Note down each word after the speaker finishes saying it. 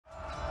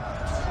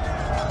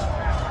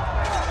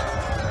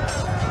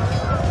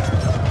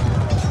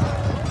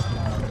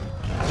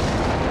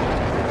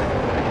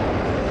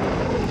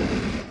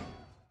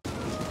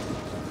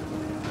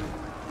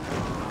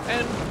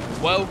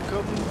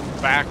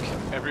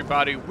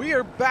everybody? We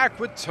are back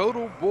with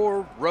Total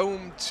War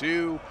Rome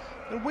 2,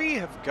 and we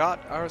have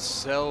got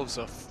ourselves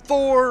a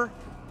 4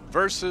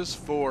 versus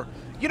 4.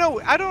 You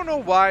know, I don't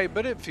know why,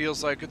 but it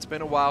feels like it's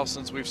been a while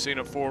since we've seen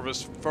a 4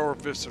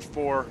 versus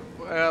 4.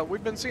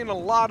 We've been seeing a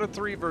lot of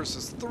 3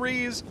 versus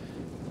 3s,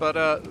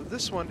 but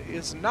this one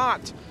is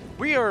not.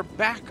 We are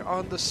back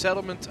on the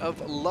settlement of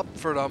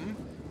Lupfordum,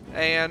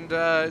 and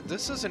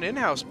this is an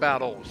in-house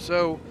battle,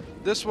 so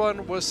this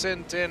one was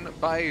sent in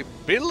by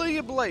Billy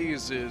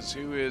Blazes,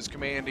 who is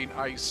commanding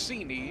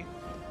Iceni.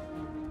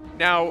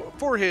 Now,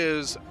 for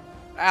his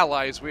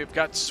allies, we've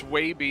got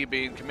Swaby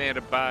being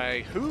commanded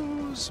by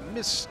who's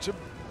Mr.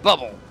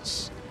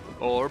 Bubbles,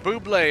 or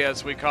Buble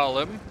as we call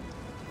him.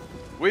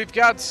 We've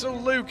got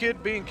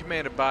Seleucid being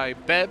commanded by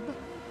Beb,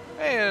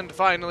 and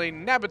finally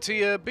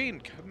Nabatea being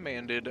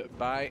commanded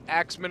by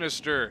Axe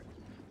Minister.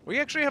 We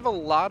actually have a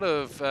lot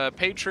of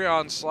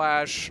Patreon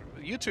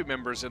 / YouTube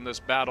members in this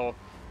battle.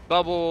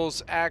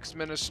 Bubbles, Axe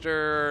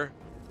Minister,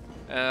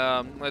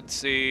 let's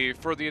see,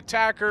 for the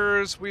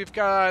attackers, we've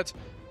got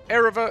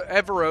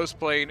Everos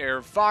playing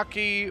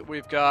Ervaki,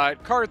 we've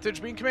got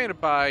Carthage being commanded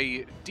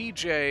by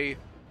DJ,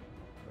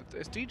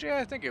 is DJ?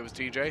 I think it was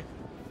DJ.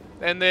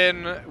 And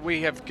then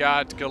we have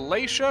got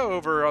Galatia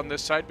over on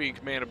this side being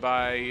commanded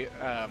by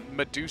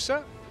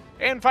Medusa,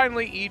 and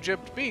finally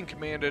Egypt being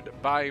commanded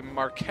by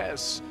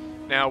Marquez.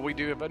 Now we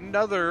do have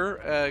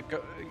another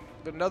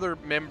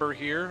member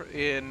here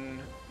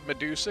in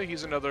Medusa.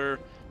 He's another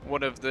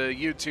one of the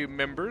YouTube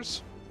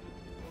members.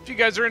 If you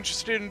guys are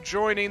interested in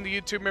joining the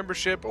YouTube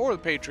membership or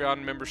the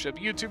Patreon membership,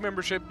 YouTube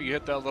membership, you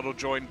hit that little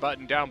join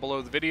button down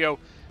below the video.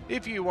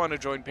 If you want to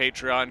join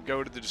Patreon,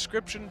 go to the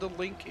description. The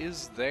link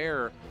is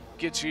there.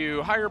 Gets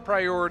you higher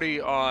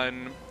priority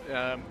on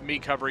me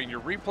covering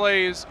your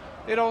replays.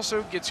 It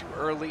also gets you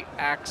early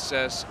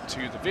access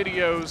to the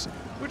videos,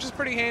 which is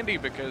pretty handy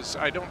because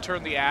I don't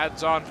turn the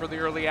ads on for the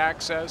early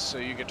access, so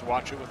you get to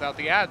watch it without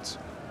the ads.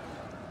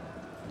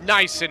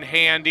 Nice and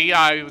handy,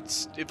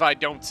 if I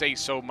don't say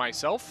so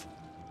myself.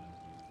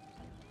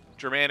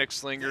 Germanic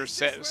Slinger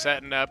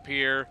setting up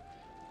here.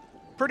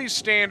 Pretty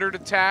standard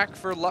attack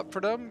for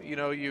Lupfordum. You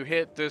know, you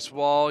hit this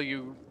wall,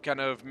 you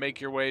kind of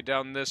make your way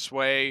down this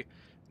way,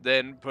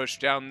 then push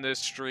down this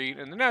street,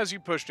 and then as you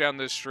push down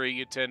this street,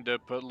 you tend to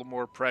put a little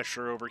more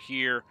pressure over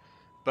here.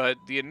 But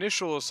the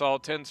initial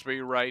assault tends to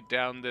be right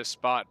down this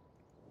spot.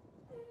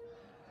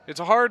 It's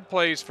a hard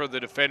place for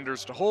the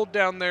defenders to hold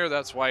down there.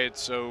 That's why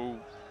it's so,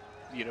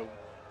 you know,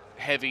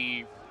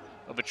 heavy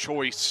of a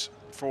choice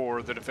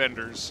for the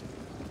defenders.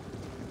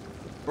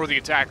 Or the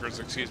attackers,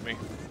 excuse me.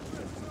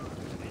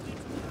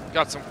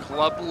 Got some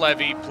Club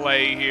Levy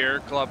play here.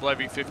 Club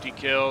Levy 50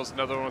 kills.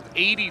 Another one with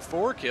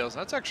 84 kills.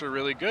 That's actually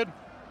really good.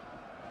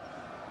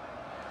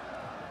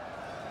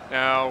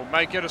 Now,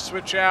 might get a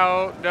switch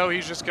out. No,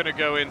 he's just going to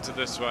go into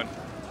this one.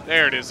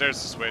 There it is.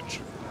 There's the switch.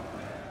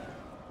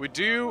 We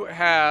do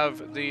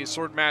have the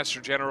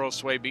Swordmaster General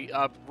Swaby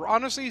up.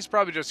 Honestly, he's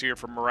probably just here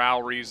for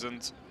morale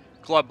reasons.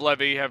 Club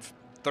Levy have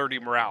 30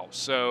 morale.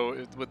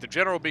 So with the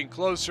General being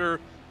closer,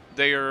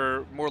 they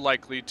are more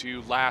likely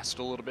to last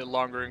a little bit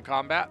longer in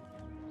combat.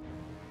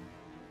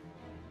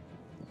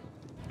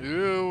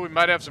 Ooh, we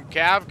might have some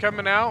cav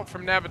coming out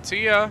from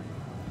Nabatea.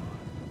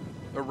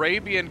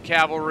 Arabian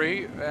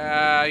cavalry.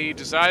 He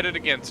decided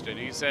against it.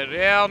 He said,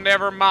 well,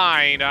 never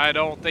mind. I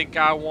don't think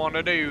I want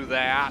to do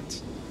that.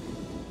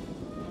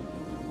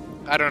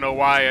 I don't know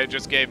why I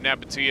just gave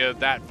Nabatea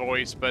that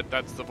voice, but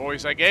that's the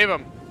voice I gave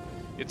him.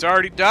 It's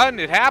already done.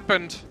 It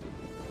happened.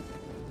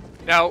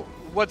 Now,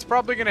 what's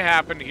probably going to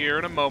happen here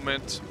in a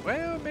moment,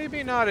 well,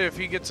 maybe not if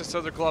he gets this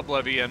other Club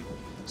Levy in.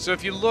 So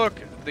if you look,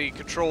 the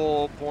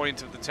control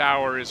point of the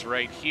tower is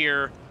right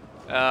here.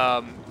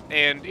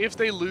 And if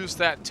they lose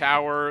that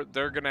tower,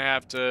 they're going to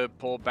have to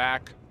pull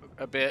back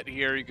a bit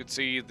here. You can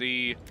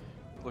see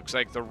looks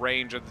like the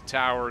range of the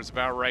tower is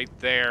about right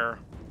there.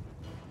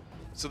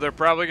 So they're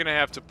probably going to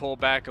have to pull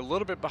back a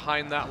little bit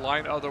behind that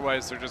line.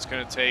 Otherwise, they're just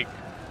going to take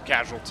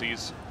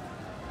casualties.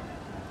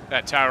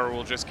 That tower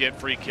will just get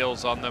free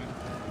kills on them.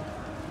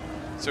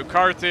 So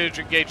Carthage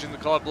engaging the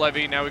Club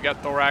Levy. Now we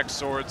got Thorax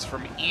Swords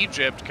from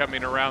Egypt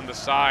coming around the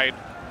side.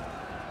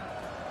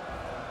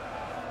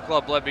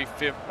 Club Levy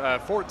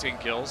 14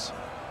 kills.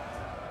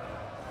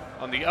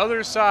 On the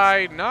other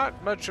side,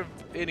 not much of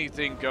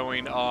anything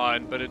going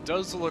on, but it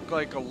does look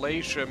like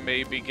Galatia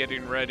may be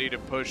getting ready to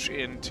push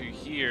into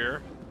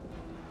here.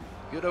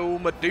 Good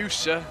old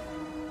Medusa.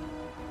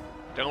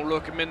 Don't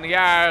look him in the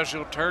eyes,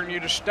 he'll turn you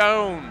to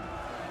stone.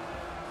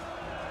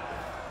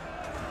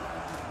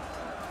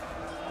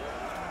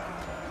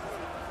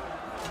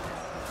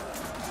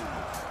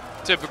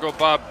 Typical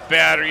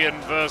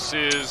barbarian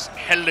versus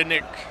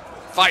Hellenic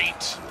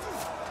fight.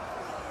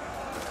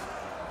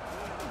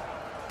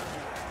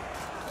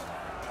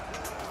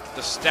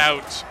 The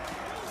stout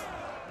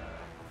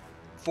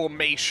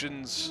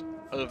formations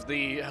of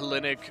the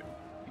Hellenic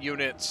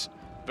units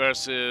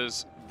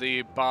versus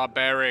the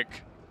barbaric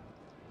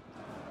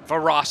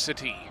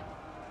ferocity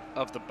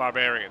of the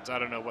barbarians. I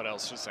don't know what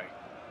else to say.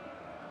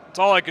 That's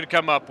all I could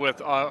come up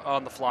with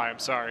on the fly, I'm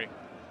sorry.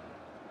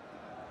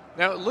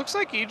 Now, it looks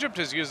like Egypt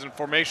is using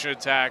formation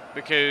attack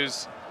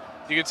because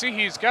you can see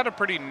he's got a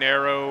pretty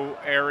narrow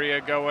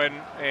area going,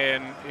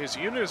 and his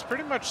unit is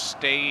pretty much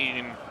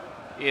staying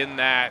in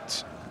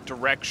that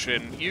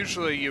direction.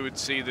 Usually you would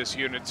see this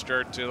unit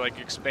start to like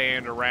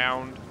expand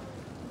around,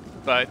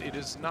 but it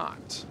is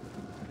not.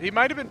 He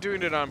might have been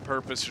doing it on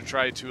purpose to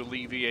try to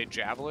alleviate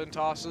javelin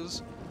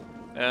tosses.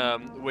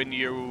 When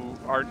you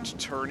aren't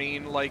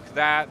turning like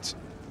that,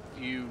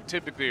 you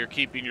typically are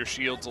keeping your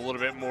shields a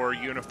little bit more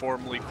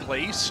uniformly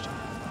placed,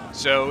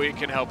 so it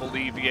can help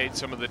alleviate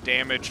some of the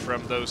damage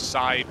from those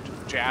side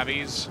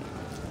javies.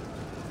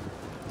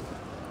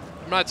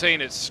 I'm not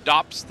saying it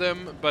stops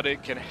them, but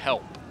it can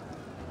help.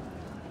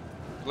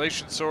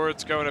 Galatian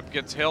Swords going up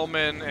against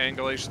Hillman, and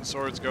Galatian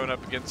Swords going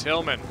up against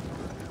Hillman.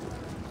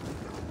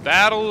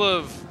 Battle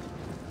of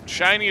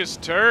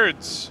shiniest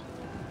turds.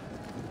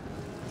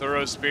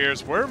 Thorough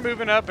Spears were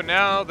moving up, and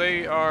now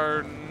they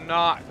are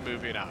not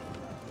moving up.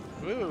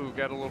 Ooh,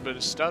 got a little bit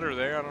of stutter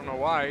there. I don't know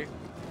why.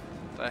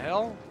 The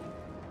hell?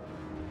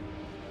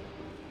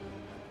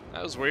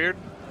 That was weird.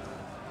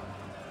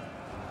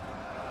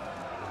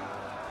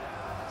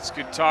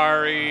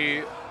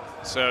 Scutari.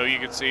 So you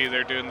can see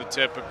they're doing the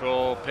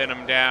typical pin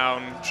them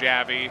down,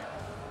 Javi.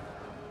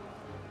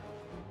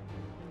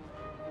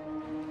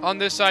 On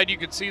this side, you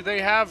can see they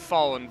have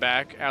fallen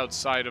back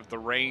outside of the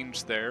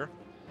range there.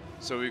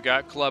 So we've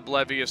got Club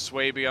Levy of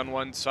Swaby on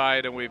one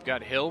side, and we've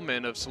got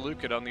Hillman of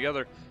Seleucid on the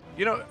other.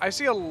 You know, I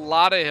see a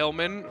lot of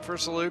Hillman for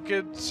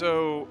Seleucid,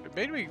 so it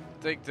made me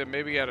think that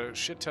maybe he had a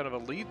shit ton of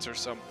elites or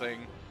something.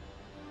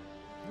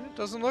 It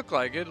doesn't look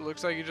like it. It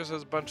looks like he just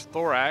has a bunch of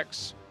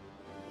thorax.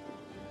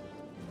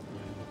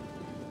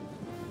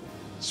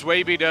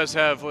 Swaby does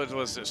have, what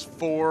was this,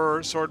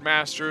 4 sword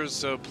masters,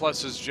 so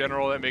plus his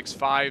general, that makes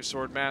 5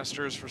 sword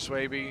masters for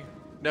Swaby.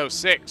 No,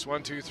 6.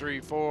 1, 2, 3,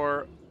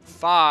 4,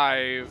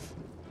 5.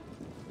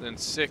 Then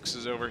 6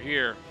 is over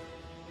here.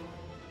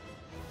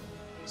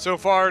 So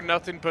far,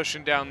 nothing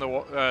pushing down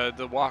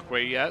the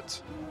walkway yet.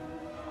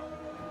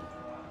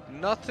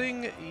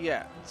 Nothing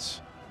yet.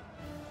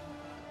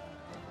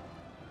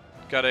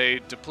 Got a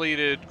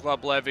depleted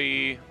Club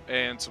Levy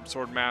and some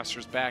sword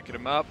masters backing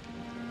him up.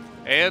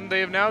 And they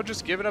have now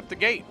just given up the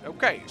gate.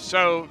 Okay,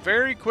 so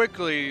very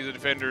quickly the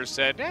defenders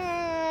said,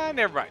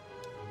 never mind.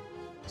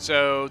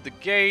 So the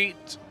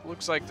gate,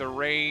 looks like the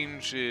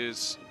range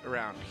is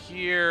around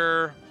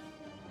here.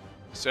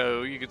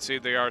 So you can see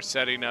they are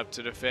setting up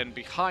to defend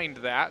behind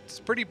that. It's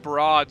a pretty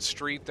broad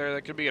street there.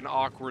 That could be an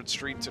awkward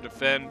street to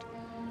defend.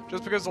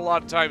 Just because a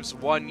lot of times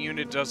one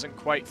unit doesn't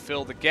quite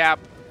fill the gap,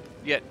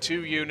 yet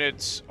 2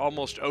 units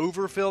almost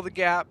overfill the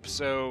gap.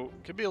 So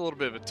it could be a little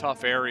bit of a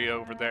tough area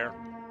over there.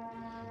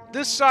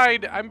 This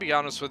side, I'm be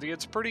honest with you,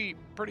 it's pretty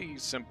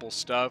simple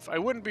stuff. I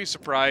wouldn't be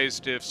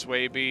surprised if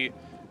Swaby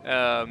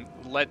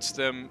lets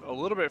them a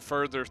little bit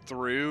further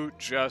through,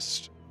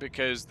 just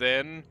because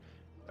then...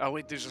 Oh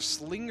wait, there's a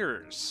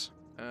slingers.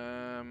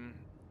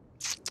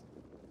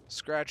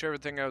 Scratch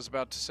everything I was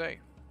about to say.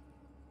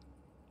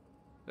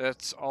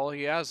 That's all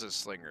he has is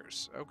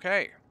slingers.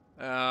 Okay.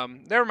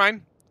 Never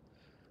mind.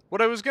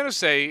 What I was going to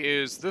say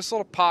is this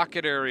little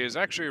pocket area is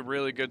actually a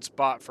really good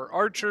spot for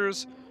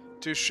archers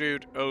to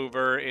shoot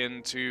over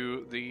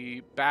into the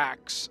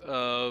backs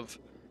of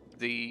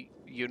the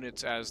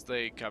units as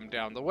they come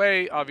down the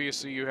way.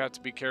 Obviously, you have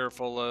to be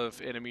careful of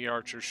enemy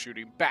archers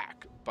shooting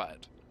back,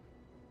 but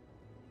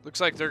looks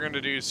like they're going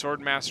to do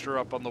Swordmaster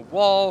up on the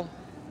wall,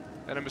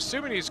 and I'm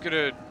assuming he's going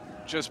to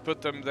just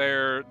put them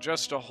there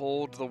just to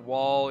hold the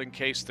wall in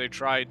case they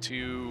try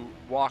to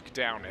walk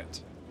down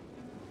it.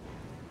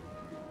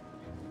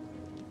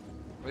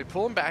 Are they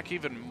pulling back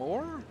even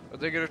more? Are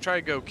they going to try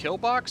to go kill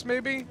box,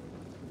 maybe?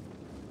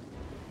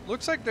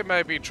 Looks like they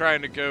might be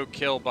trying to go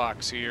kill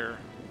box here.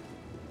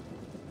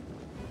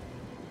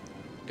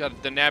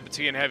 Got the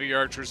Nabatean heavy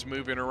archers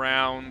moving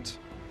around.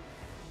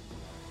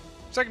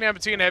 Looks like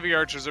Nabatean heavy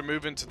archers are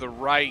moving to the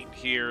right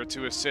here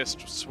to assist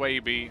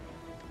Swaby.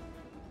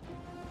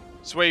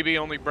 Swaby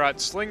only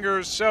brought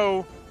slingers,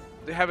 so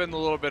having a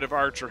little bit of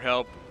archer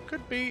help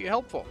could be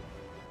helpful.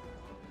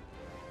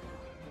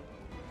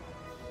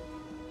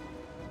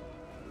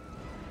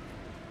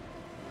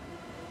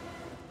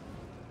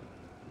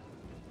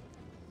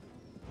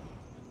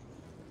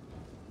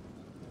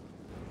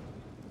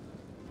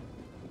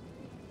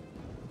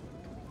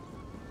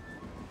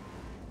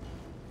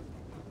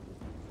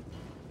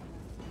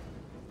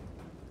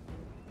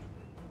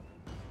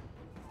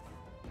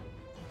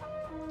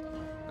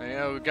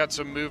 Yeah, we've got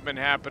some movement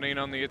happening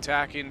on the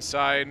attacking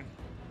side.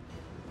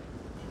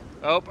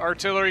 Oh,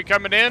 artillery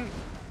coming in.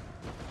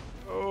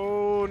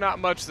 Oh, not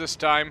much this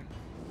time.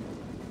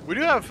 We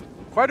do have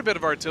quite a bit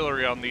of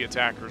artillery on the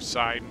attacker's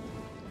side.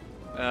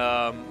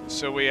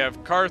 So we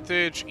have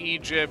Carthage,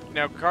 Egypt.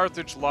 Now,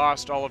 Carthage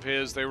lost all of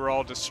his. They were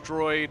all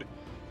destroyed.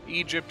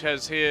 Egypt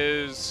has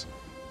his.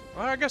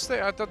 Well, I guess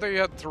I thought they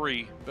had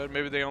 3, but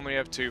maybe they only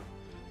have 2.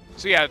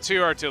 So yeah,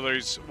 2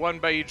 artilleries. 1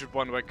 by Egypt,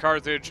 1 by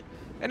Carthage.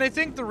 And I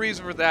think the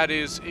reason for that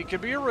is it can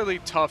be a really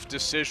tough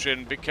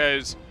decision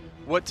because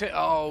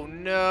oh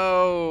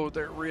no,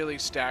 they're really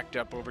stacked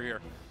up over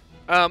here.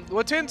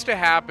 What tends to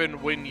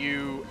happen when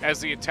you,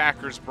 as the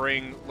attackers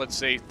bring, let's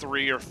say,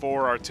 3 or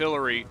 4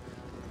 artillery,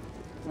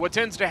 what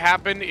tends to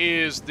happen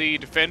is the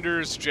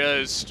defenders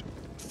just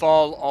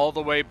fall all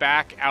the way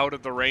back out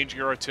of the range of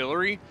your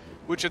artillery,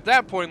 which at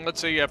that point, let's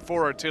say you have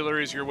 4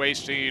 artilleries, you're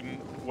wasting,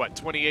 what,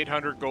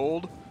 2,800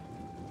 gold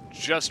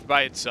just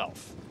by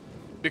itself.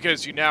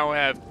 Because you now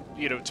have,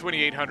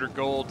 2,800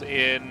 gold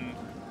in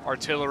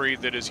artillery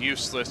that is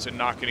useless and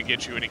not going to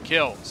get you any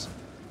kills.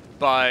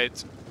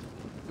 But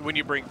when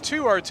you bring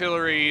 2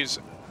 artilleries,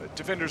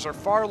 defenders are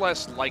far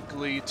less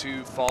likely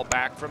to fall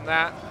back from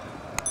that.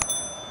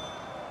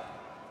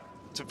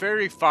 It's a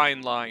very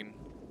fine line.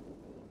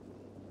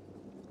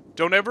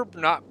 Don't ever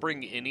not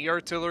bring any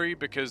artillery,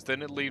 because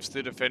then it leaves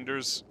the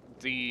defenders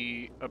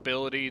the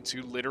ability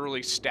to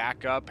literally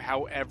stack up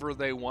however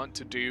they want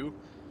to do.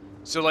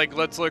 So, like,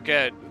 let's look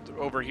at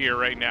over here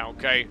right now,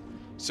 okay?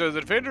 So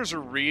the defenders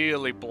are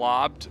really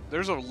blobbed.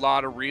 There's a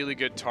lot of really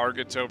good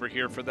targets over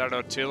here for that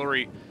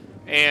artillery,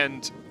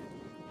 and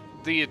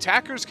the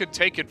attackers could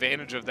take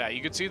advantage of that.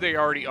 You can see they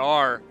already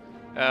are.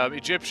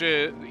 Egypt's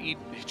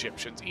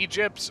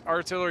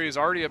artillery is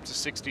already up to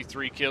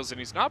 63 kills, and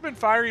he's not been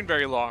firing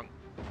very long.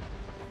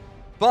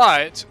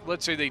 But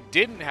let's say they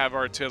didn't have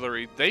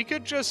artillery, they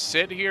could just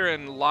sit here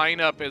and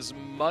line up as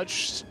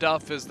much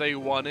stuff as they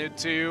wanted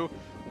to,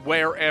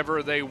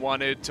 wherever they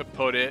wanted to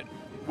put it,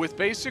 with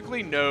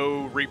basically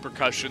no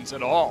repercussions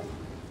at all.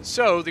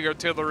 So the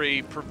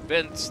artillery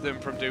prevents them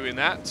from doing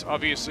that.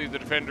 Obviously, the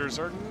defenders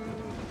are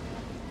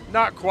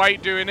not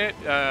quite doing it.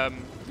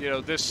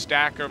 This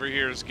stack over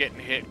here is getting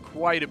hit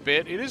quite a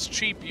bit. It is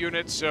cheap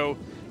units, so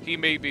he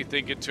may be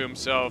thinking to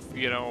himself,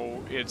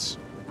 it's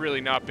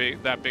really not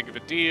that big of a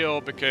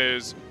deal,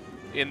 because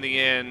in the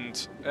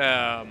end,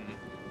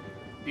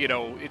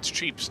 it's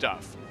cheap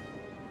stuff.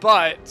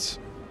 But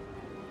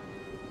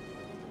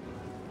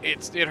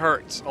it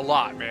hurts a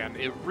lot, man.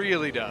 It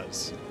really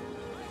does.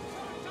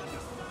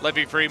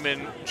 Levy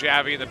Freeman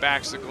jabbing the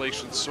backs of the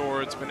Galatian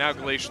swords, but now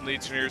Galatian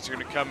legionnaires are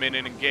going to come in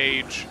and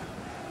engage.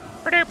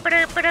 That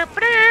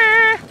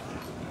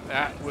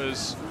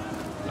was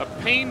a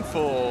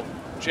painful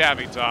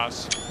jabbing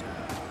toss.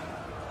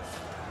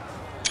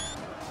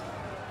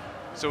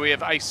 So we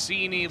have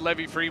Iceni,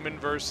 Levy Freeman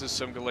versus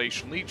some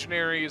Galatian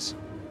legionaries.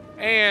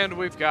 And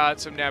we've got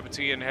some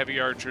Nabatean heavy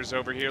archers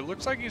over here.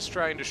 Looks like he's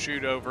trying to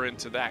shoot over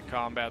into that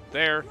combat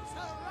there.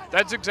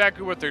 That's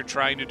exactly what they're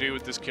trying to do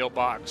with this kill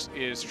box,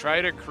 is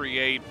try to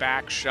create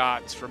back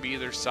shots from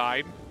either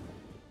side.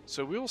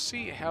 So we'll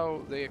see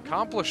how they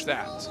accomplish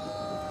that.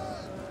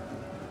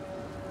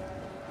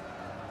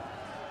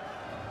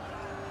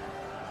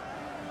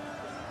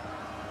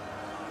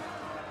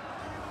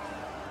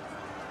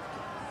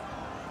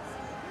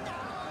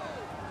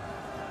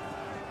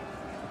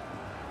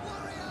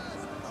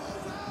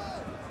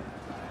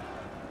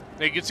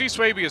 Now you can see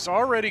Swaby has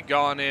already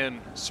gone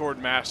in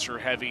Swordmaster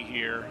heavy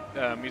here.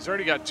 He's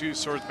already got 2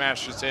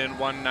 Swordmasters in,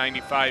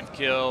 195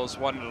 kills,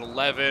 1 at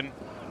 11.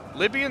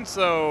 Libyans,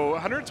 though,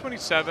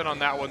 127 on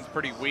that one's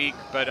pretty weak,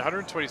 but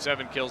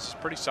 127 kills is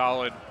pretty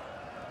solid.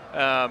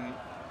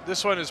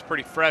 This one is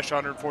pretty fresh,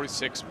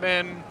 146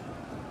 men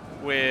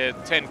with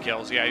 10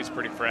 kills. Yeah, he's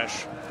pretty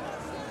fresh.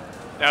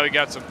 Now we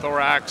got some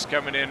Thorax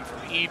coming in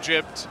from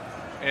Egypt.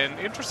 And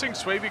interesting,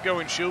 Swaby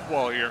going shield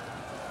wall here.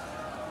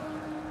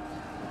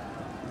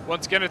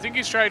 Once again, I think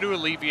he's trying to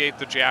alleviate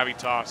the jabby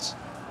toss.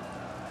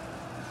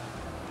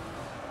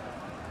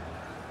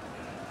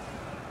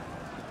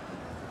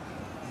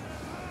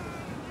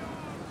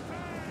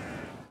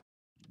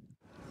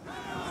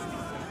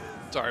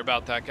 Sorry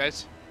about that,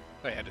 guys.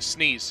 I had to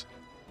sneeze.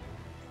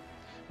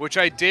 Which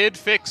I did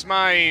fix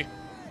my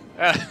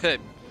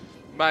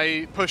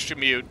my push to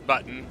mute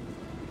button.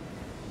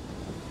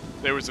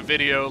 There was a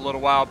video a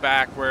little while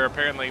back where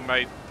apparently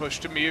my push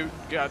to mute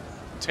got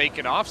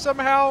taken off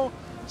somehow.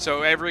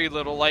 So every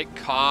little, like,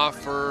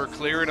 cough or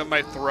clearing of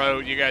my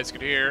throat you guys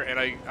could hear, and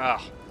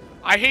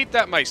I hate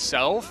that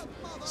myself,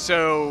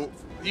 so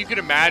you can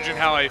imagine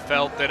how I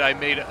felt that I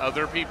made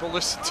other people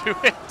listen to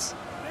it.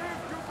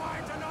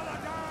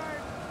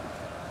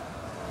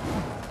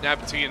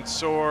 Nabatean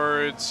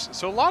swords.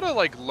 So a lot of,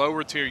 like,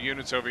 lower tier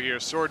units over here.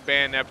 Sword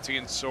band,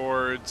 Nabatean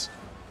swords.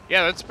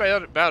 Yeah, that's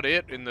about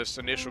it in this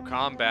initial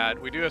combat.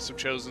 We do have some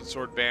chosen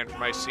sword band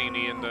from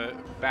Iceni in the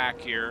back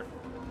here.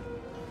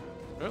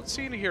 I don't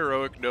see any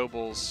heroic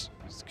nobles.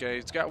 Okay,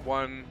 he's got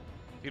one.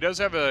 He does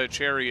have a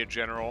chariot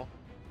general.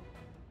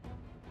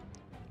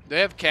 They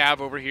have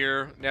Cav over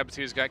here.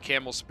 Nabatea's got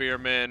camel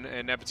spearmen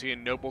and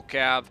Nabatean noble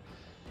Cav.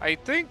 I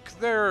think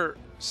they're...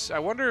 I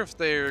wonder if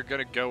they're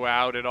going to go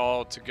out at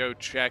all to go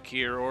check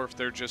here, or if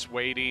they're just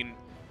waiting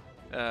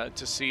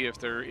to see if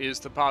there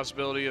is the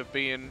possibility of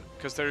being...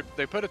 Because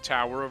they put a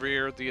tower over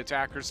here, the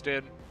attackers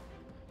did.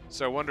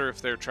 So I wonder if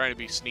they're trying to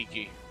be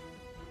sneaky.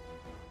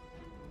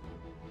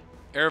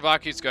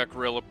 Aravaki's got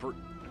guerrilla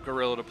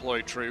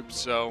deployed troops,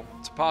 so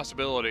it's a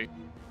possibility.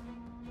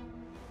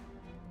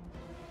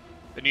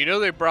 And you know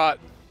they brought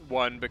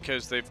one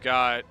because they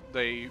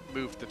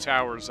moved the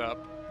towers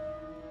up.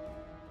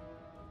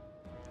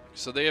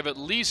 So they have at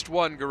least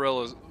one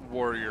guerrilla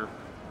warrior.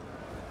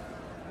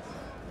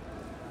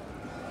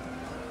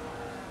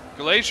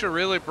 Galatia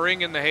really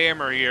bringing the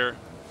hammer here.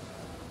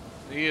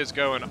 He is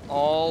going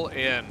all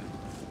in.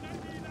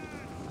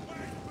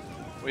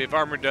 We have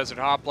Armored Desert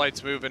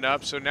Hoplites moving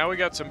up, so now we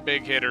got some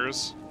big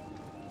hitters.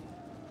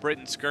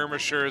 Britain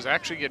skirmishers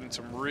actually getting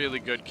some really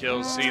good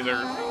kills. See,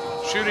 they're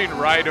shooting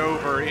right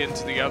over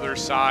into the other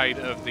side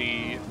of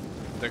the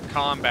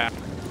combat.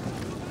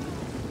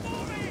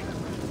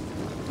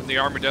 And the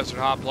Armored Desert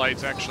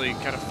Hoplites actually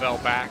kind of fell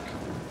back.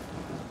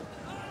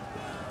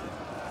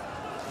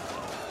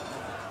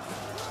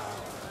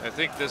 I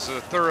think this is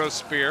a thorough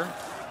spear.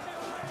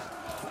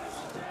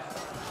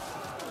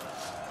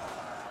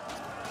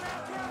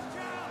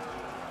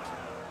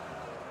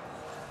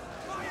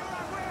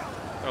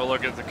 Oh,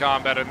 look at the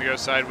combat on the other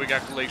side. We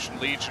got Galatian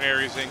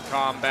legionaries in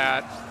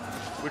combat,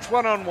 which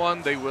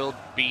one-on-one they will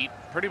beat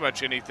pretty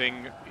much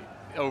anything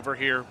over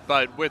here.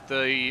 But with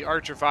the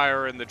archer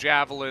fire and the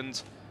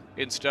javelins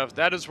and stuff,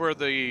 that is where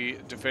the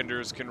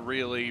defenders can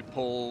really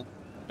pull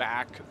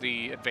back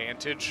the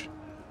advantage.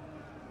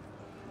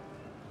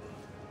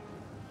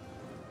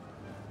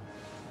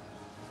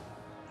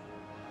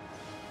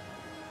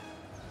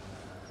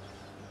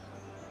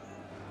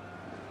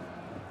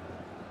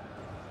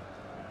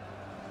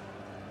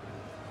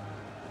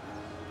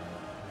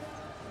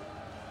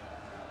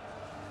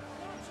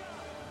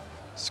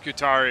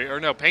 Scutari, or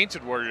no,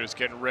 Painted Warriors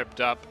getting ripped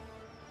up.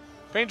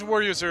 Painted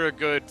Warriors are a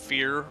good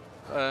fear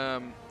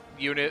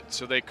unit,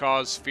 so they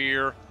cause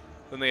fear.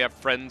 Then they have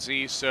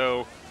Frenzy,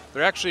 so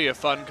they're actually a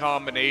fun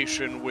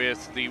combination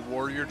with the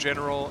Warrior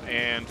General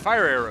and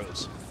Fire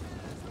Arrows.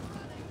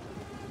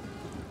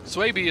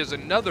 Swaby is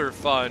another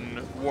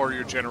fun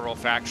Warrior General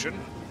faction.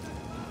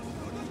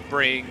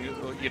 Bring,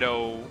 you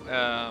know,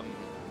 oh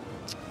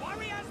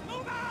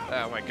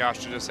my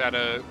gosh, I just had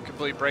a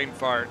complete brain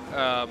fart.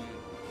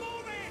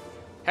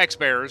 Hex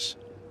Bearers,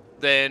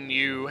 then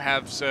you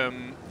have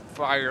some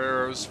fire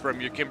arrows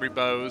from your Kimbri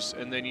bows,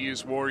 and then you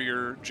use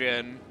Warrior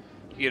Gen.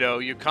 You know,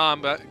 you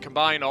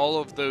combine all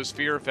of those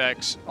fear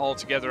effects all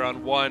together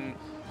on one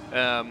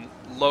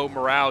low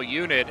morale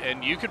unit,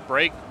 and you could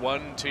break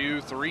 1,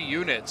 2, 3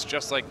 units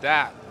just like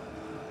that.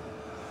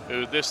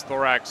 Ooh, this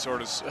Thorax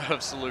Sword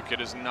of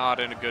Seleucid is not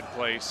in a good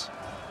place.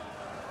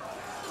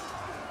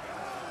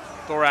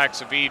 Thorax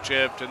of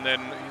Egypt, and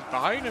then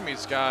behind him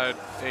he's got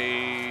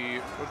a,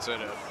 what's that,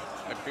 a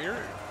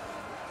beard?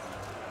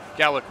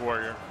 Gallic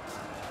Warrior.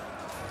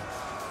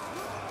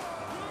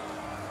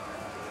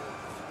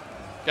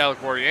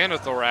 Gallic Warrior and a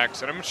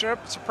Thorax, and I'm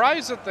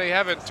surprised that they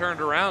haven't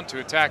turned around to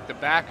attack the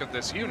back of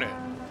this unit.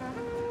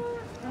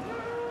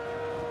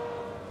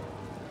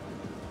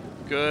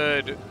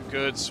 Good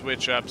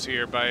switch ups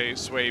here by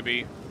Swaby.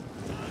 You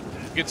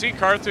can see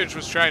Carthage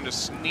was trying to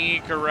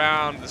sneak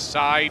around the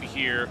side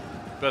here,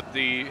 but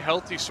the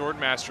healthy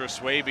Swordmaster of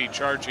Swaby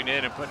charging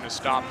in and putting a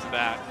stop to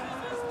that.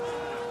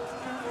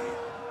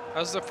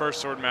 How's the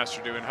first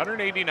Swordmaster doing?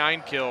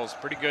 189 kills,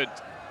 pretty good.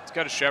 It's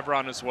got a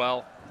chevron as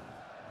well.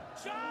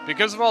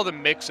 Because of all the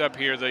mix-up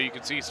here, though, you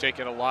can see he's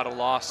taking a lot of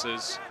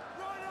losses.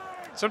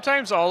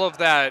 Sometimes all of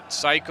that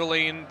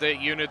cycling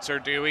that units are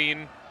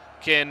doing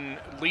can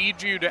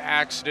lead you to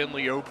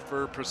accidentally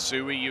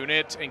over-pursue a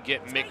unit and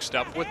get mixed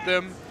up with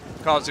them,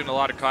 causing a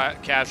lot of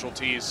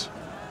casualties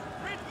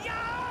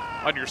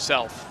on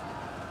yourself.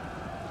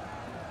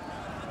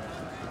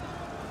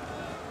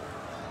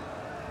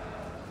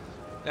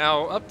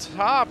 Now, up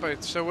top,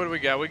 so what do we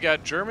got? We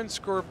got German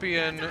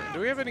Scorpion. Do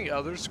we have any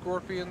other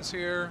Scorpions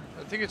here?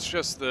 I think it's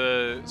just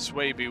the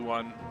Swaby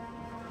one.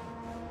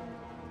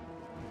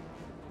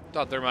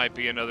 Thought there might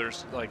be another,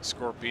 like,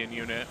 Scorpion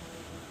unit.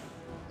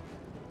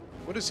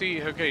 What is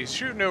he? Okay, he's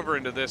shooting over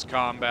into this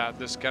combat,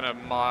 this kind of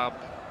mob.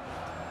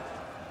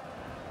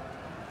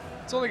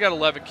 It's only got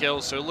 11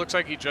 kills, so it looks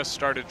like he just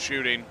started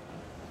shooting.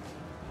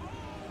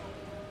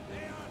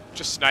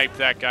 Just sniped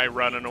that guy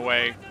running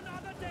away.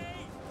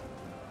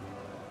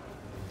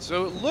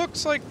 So it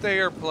looks like they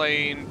are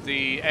playing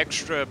the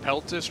extra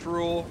peltist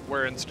rule,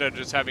 where instead of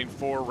just having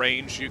 4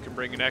 range, you can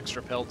bring an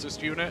extra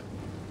peltist unit.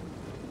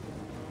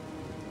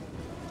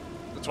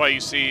 That's why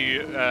you see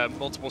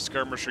multiple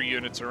skirmisher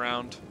units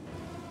around.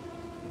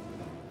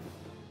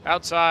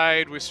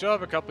 Outside, we still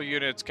have a couple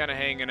units kind of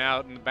hanging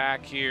out in the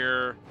back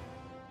here.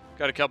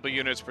 Got a couple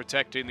units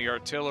protecting the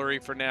artillery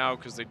for now,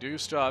 because they do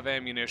still have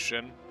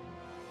ammunition.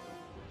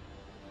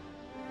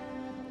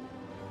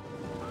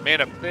 Man,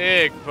 a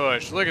big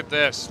push. Look at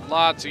this.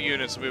 Lots of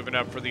units moving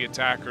up for the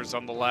attackers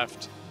on the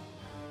left.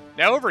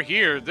 Now over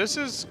here, this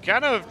is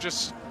kind of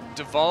just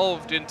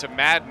devolved into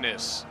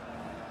madness.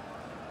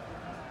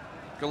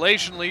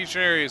 Galatian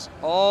legionaries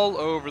all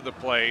over the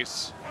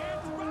place.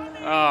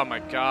 Oh my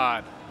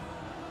god.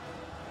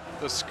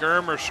 The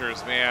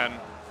skirmishers, man.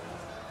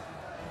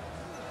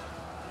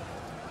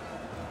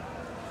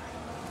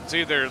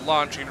 See, they're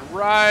launching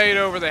right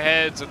over the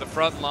heads of the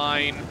front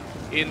line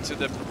into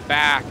the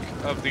back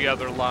of the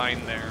other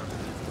line there.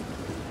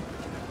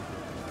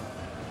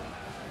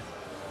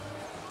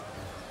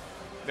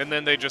 And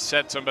then they just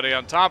set somebody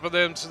on top of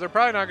them, so they're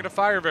probably not going to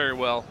fire very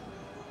well.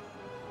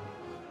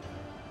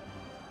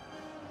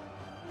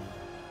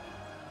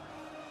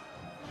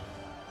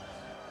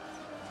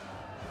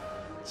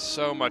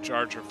 So much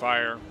archer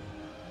fire.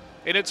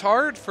 And it's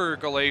hard for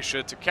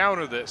Galatia to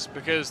counter this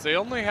because they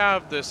only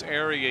have this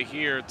area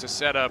here to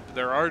set up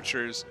their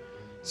archers.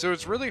 So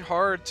it's really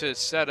hard to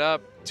set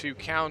up to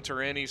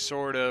counter any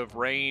sort of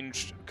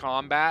ranged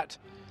combat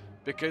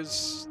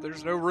because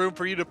there's no room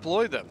for you to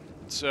deploy them.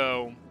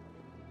 So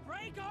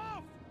Break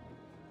off!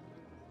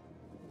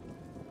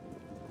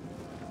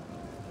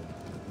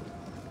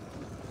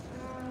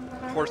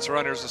 Horse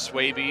Runner's a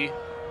Swaby.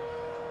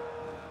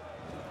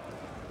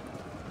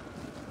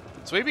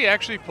 Swaby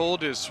actually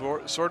pulled his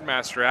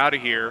Swordmaster out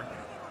of here,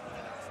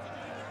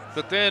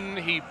 but then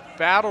he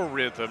battle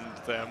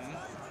rhythmed them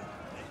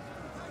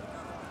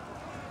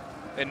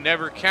and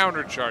never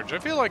countercharged. I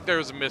feel like there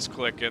was a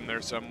misclick in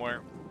there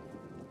somewhere.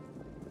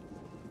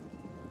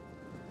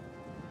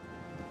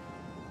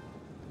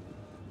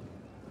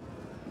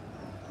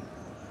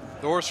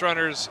 The Horse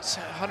Runners,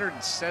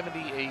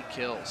 178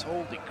 kills.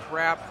 Holy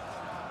crap.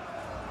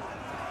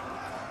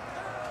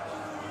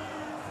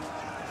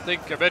 I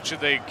bet you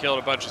they killed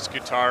a bunch of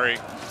Scutari.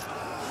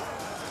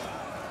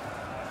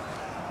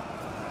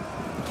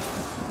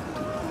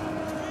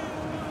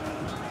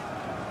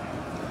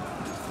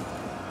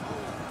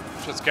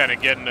 Just kind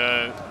of getting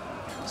a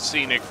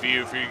scenic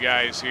view for you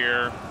guys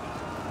here,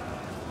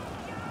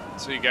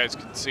 so you guys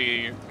can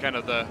see kind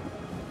of the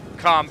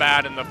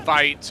combat and the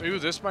fights. Ooh,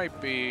 this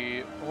might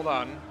be. Hold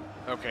on.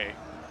 Okay.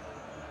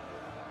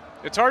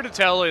 It's hard to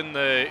tell in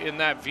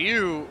that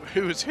view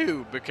who's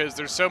who because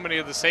there's so many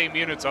of the same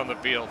units on the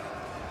field.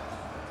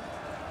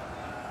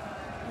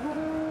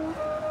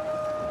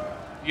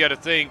 You got to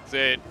think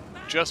that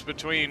just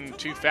between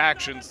two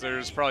factions,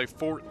 there's probably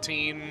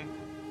 14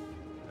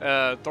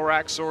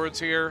 thorax swords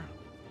here,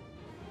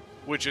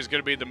 which is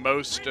going to be the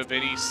most of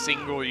any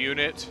single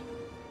unit.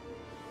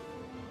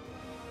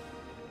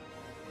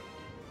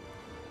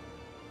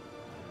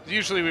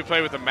 Usually we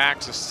play with a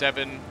max of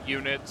 7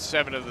 units,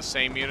 7 of the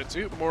same units.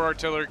 Ooh, more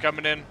artillery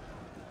coming in.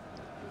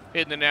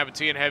 Hitting the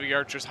Nabatean heavy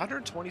archers.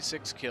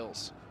 126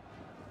 kills.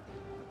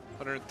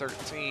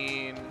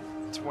 113,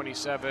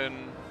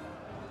 27.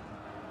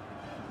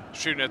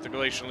 Shooting at the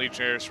Galatian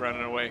Legionaries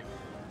running away.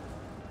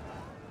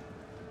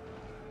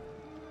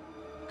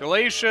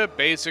 Galatia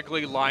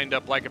basically lined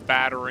up like a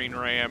battering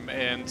ram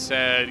and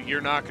said, "You're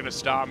not going to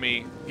stop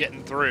me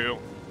getting through."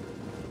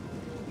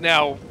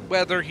 Now,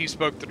 whether he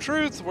spoke the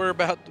truth,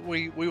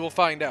 we will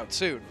find out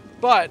soon.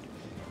 But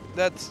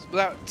that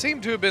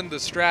seemed to have been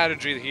the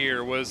strategy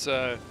here was,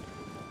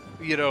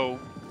 you know,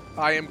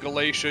 I am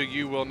Galatia,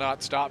 you will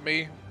not stop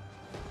me.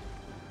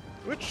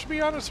 Which, to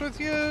be honest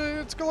with you,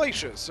 it's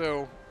Galatia,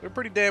 so they're a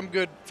pretty damn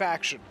good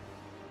faction.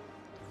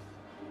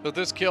 But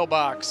this kill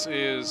box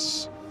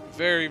is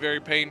very, very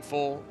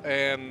painful,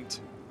 and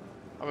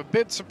I'm a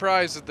bit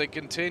surprised that they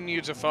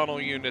continue to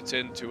funnel units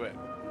into it.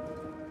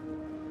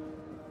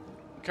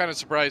 Kind of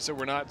surprised that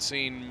we're not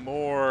seeing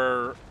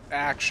more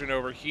action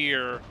over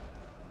here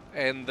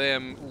and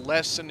them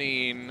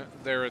lessening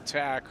their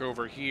attack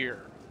over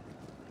here.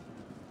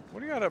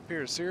 What do you got up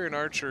here? Syrian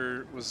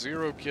Archer with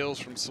 0 kills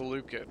from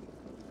Seleucid.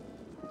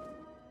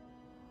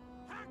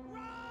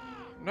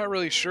 I'm not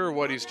really sure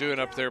what he's doing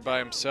up there by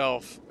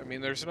himself. I mean,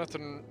 there's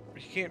nothing,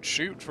 he can't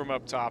shoot from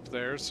up top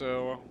there,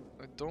 so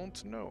I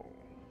don't know.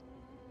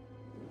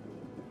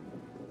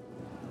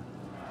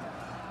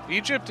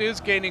 Egypt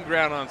is gaining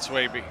ground on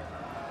Swaby.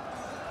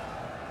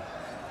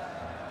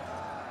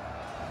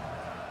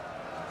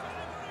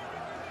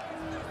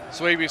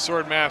 Swaby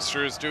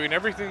Swordmaster is doing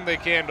everything they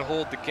can to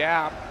hold the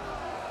gap.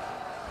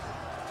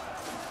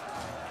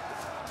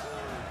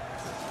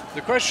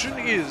 The question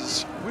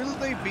is, will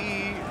they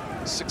be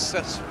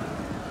successful?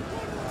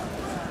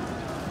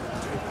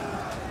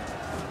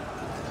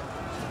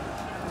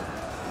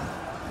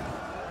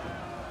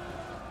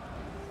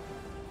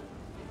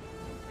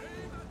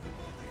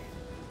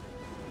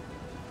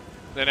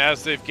 Then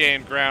as they've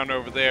gained ground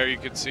over there, you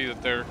can see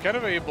that they're kind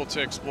of able to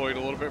exploit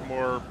a little bit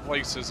more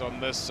places on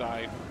this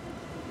side.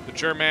 The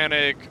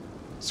Germanic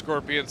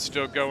Scorpion's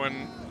still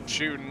going,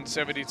 shooting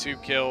 72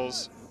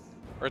 kills.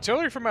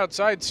 Artillery from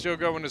outside still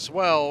going as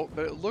well,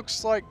 but it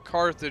looks like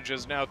Carthage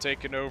has now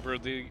taken over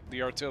the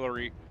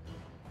artillery.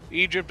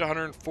 Egypt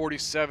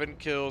 147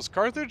 kills.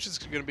 Carthage is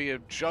going to be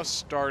just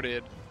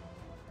started.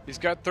 He's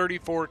got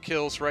 34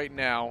 kills right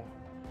now.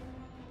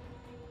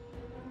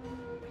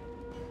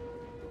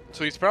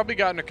 So he's probably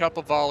gotten a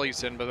couple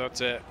volleys in, but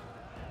that's it.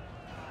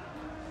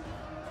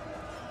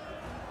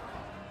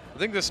 I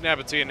think this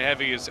Nabatean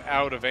Heavy is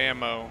out of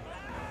ammo.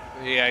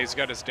 Yeah, he's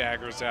got his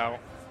daggers out.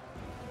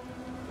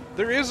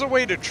 There is a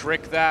way to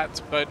trick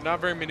that, but not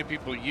very many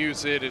people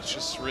use it. It's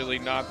just really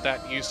not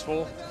that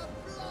useful.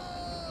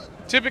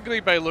 Typically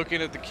by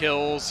looking at the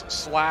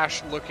kills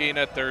 / looking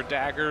at their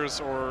daggers,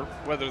 or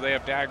whether they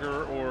have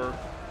dagger or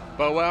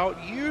bow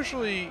out,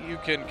 usually you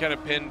can kind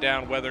of pin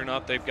down whether or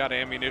not they've got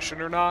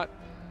ammunition or not.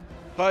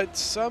 But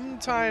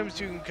sometimes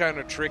you can kind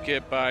of trick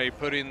it by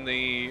putting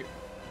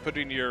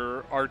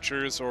your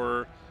archers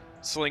or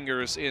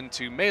slingers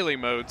into melee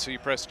mode. So you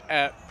press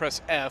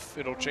F,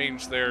 it'll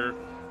change their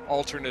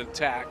alternate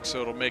attack,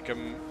 so it'll make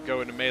them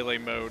go into melee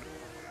mode.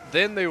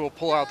 Then they will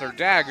pull out their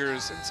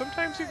daggers, and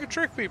sometimes you can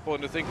trick people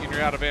into thinking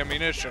you're out of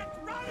ammunition.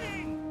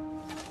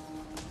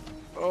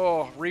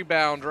 Oh,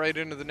 rebound right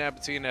into the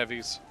Nabatean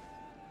heavies.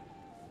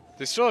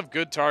 They still have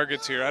good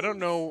targets here. I don't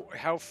know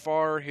how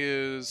far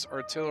his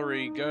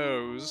artillery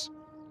goes,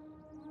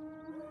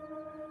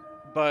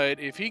 but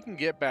if he can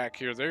get back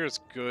here, there's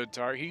good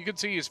target. You can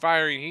see he's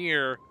firing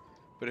here,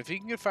 but if he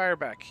can get fire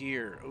back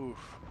here,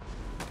 oof.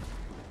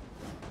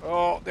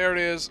 Oh, there it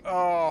is.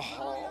 Oh,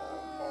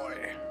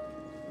 boy.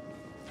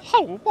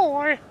 Oh,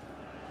 boy.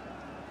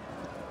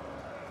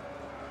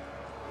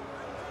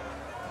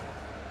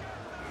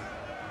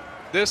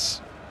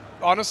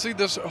 Honestly,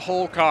 this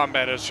whole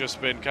combat has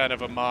just been kind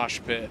of a mosh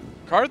pit.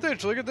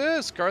 Carthage, look at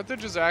this.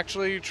 Carthage is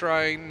actually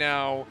trying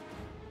now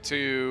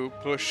to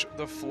push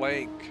the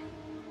flank.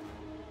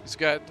 He's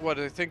got, what,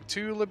 I think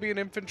 2 Libyan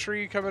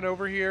infantry coming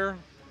over here.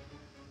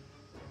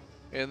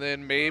 And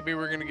then maybe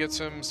we're going to get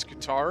some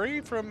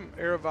Scutari from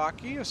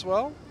Aravaki as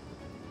well.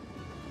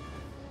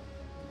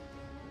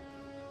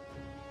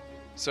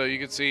 So you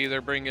can see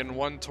they're bringing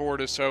 1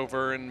 tortoise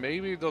over, and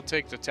maybe they'll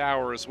take the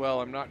tower as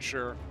well. I'm not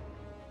sure.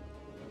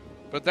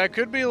 But that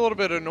could be a little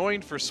bit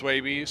annoying for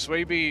Swaby.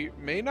 Swaby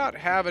may not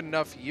have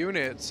enough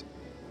units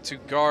to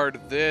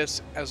guard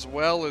this as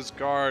well as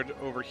guard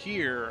over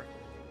here.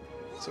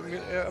 So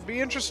I'll be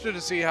interested to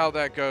see how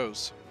that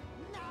goes.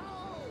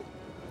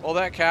 Well,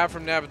 that cav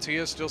from Nabatea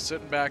is still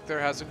sitting back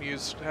there,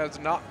 has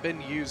not been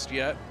used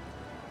yet.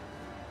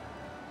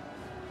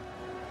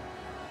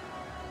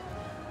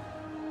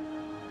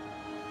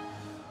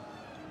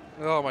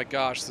 Oh my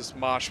gosh, this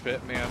mosh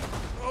pit, man.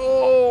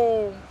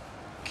 Oh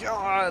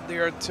God, the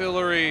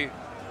artillery.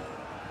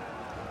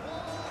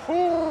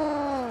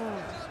 Whew.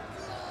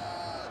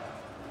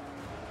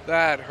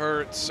 That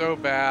hurt so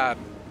bad.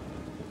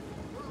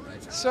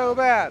 So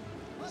bad.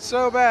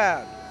 So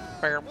bad.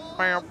 Bow,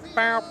 bow,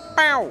 bow,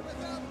 bow.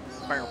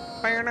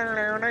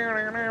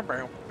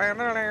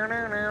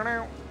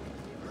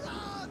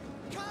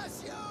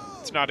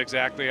 It's not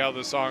exactly how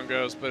the song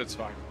goes, but it's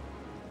fine.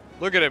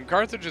 Look at him.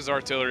 Carthage's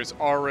artillery is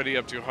already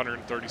up to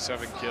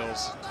 137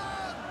 kills.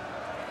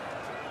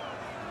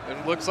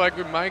 And looks like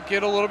we might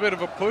get a little bit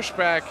of a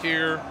pushback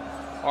here.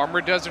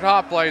 Armored Desert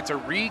Hoplites are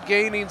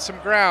regaining some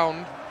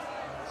ground.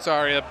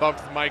 Sorry, I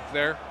bumped the mic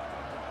there.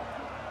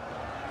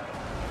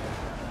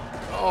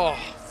 Oh,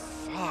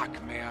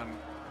 fuck, man.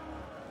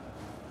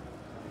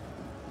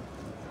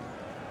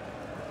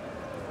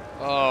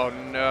 Oh,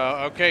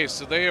 no. Okay,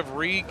 so they have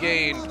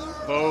regained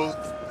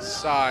both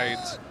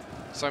sides.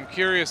 So I'm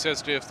curious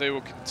as to if they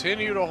will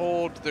continue to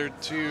hold their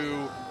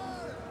 2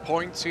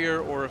 points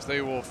here, or if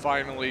they will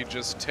finally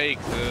just take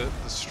the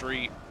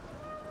street.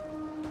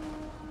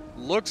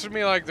 Looks to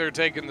me like they're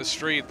taking the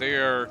street. They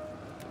are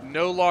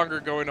no longer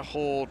going to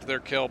hold their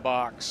kill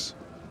box.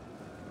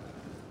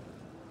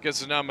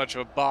 Guess it's not much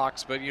of a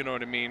box, but you know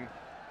what I mean.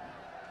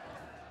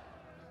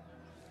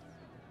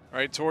 All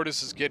right,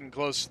 Tortoise is getting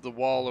close to the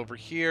wall over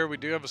here. We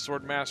do have a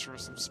Sword Master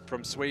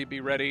from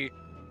Swaby ready.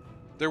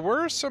 There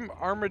were some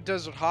Armored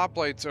Desert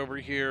Hoplites over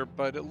here,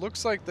 but it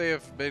looks like they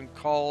have been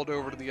called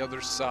over to the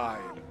other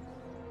side.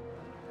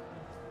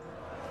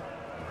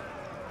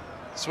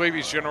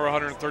 Swaby's General,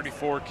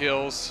 134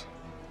 kills.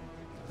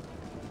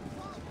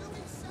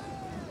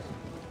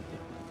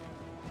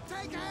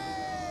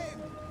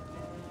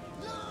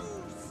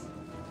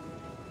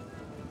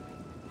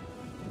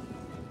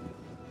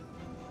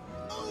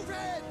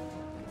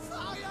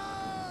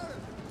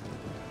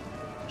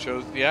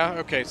 Yeah,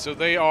 okay, so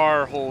they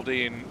are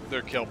holding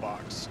their kill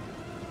box.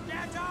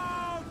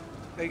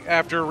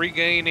 After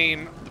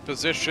regaining the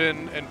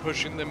position and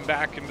pushing them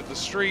back into the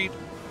street,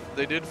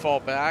 they did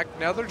fall back.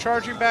 Now they're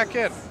charging back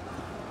in.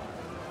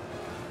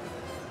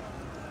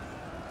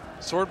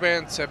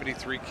 Swordband,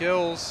 73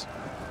 kills.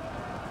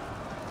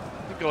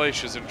 I think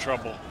Galatia's in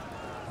trouble.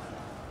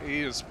 He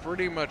is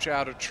pretty much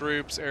out of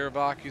troops.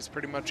 Aravaki's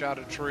pretty much out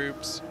of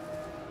troops.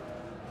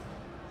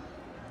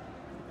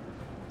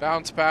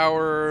 Bounce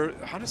power,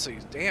 honestly,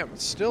 damn,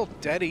 it's still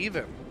dead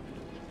even.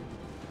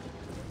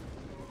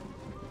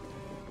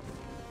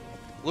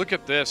 Look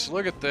at this,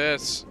 look at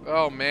this.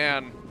 Oh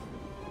man.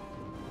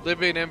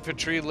 Libyan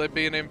infantry,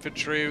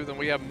 then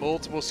we have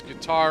multiple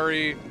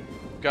Scutari,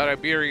 got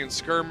Iberian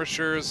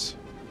skirmishers.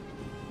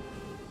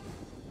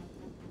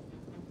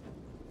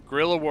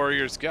 Guerrilla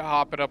warriors get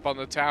hopping up on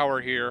the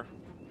tower here.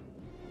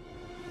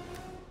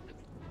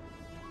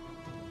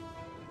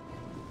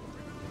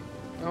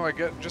 Oh, I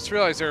just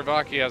realized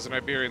Aravaki has an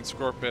Iberian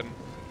Scorpion.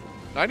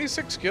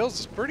 96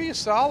 kills is pretty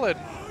solid.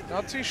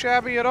 Not too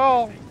shabby at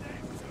all.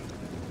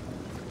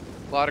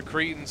 A lot of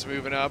Cretans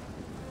moving up.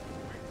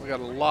 We got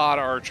a lot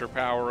of archer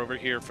power over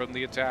here from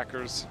the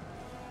attackers.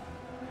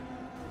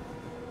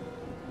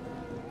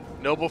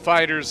 Noble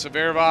fighters of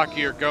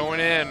Aravaki are going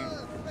in.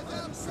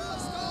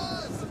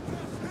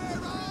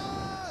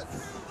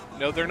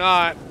 No, they're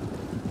not.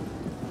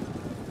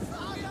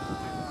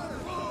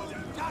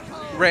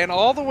 Ran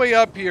all the way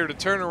up here to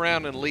turn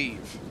around and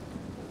leave.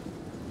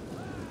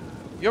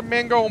 Your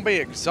men gonna be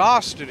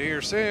exhausted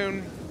here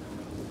soon.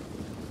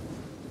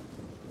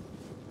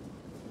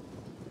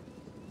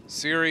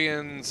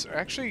 Syrians are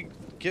actually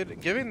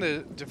giving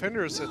the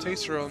defenders a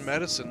taste of their own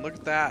medicine. Look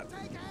at that.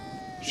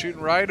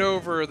 Shooting right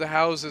over the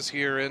houses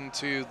here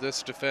into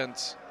this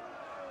defense.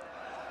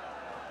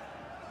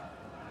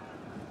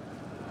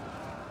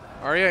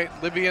 All right,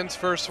 Libyans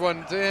first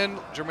one's in.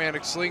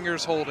 Germanic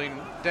slingers holding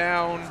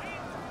down.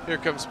 Here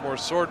comes more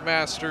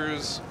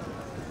swordmasters.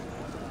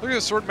 Look at the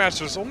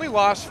swordmasters, only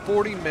lost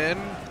 40 men,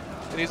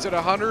 and he's at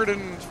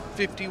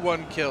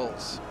 151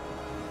 kills.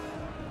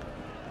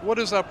 What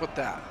is up with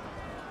that?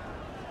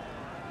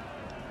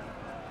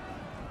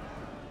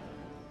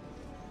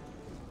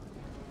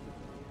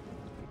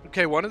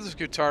 Okay, one of the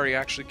Skutari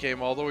actually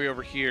came all the way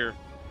over here.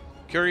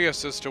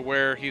 Curious as to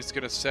where he's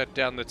going to set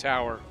down the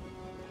tower.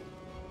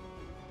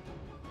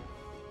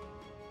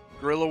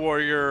 Guerrilla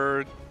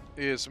Warrior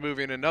is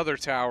moving another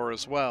tower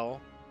as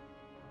well.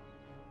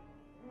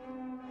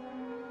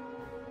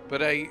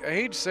 But I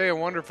hate to say, I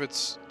wonder if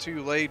it's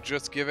too late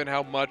just given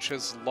how much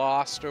has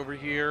lost over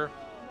here.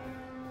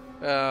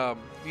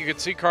 You can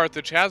see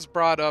Carthage has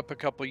brought up a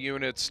couple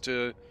units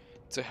to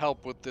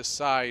help with this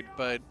side,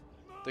 but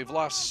they've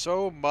lost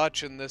so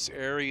much in this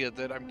area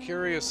that I'm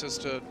curious as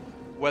to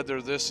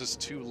whether this is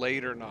too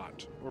late or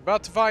not. We're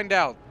about to find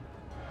out.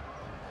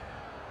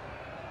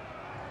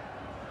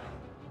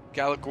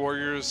 Gallic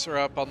warriors are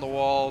up on the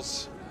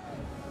walls.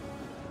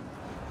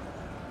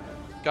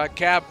 Got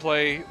cab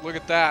play. Look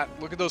at that.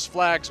 Look at those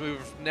flags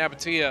move.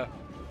 Nabatea.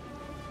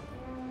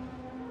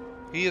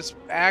 He has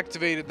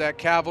activated that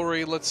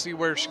cavalry. Let's see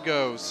where she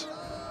goes.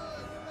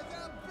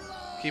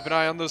 Keep an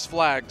eye on those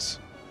flags.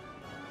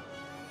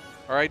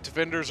 All right,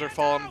 defenders are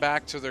falling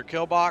back to their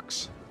kill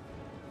box.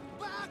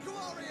 Back,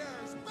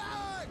 warriors,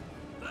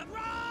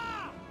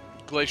 back!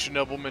 Galatian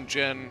nobleman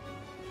Jen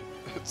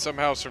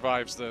somehow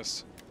survives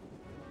this.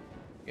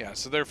 Yeah,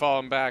 so they're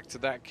falling back to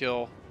that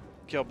kill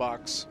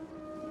box.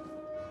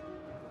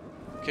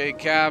 Okay,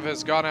 Cav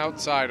has gone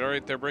outside. All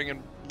right, they're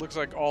bringing, looks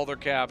like all their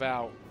Cav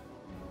out.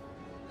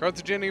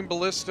 Carthaginian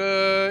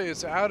ballista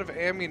is out of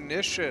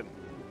ammunition.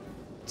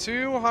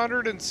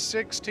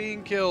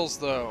 216 kills,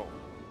 though.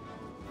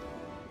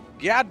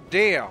 God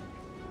damn.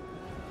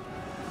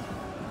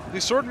 The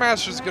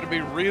Swordmaster is going to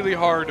be really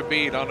hard to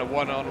beat on a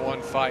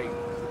one-on-one fight.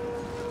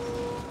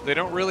 They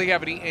don't really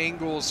have any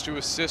angles to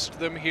assist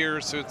them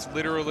here, so it's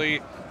literally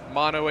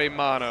mano a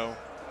mano.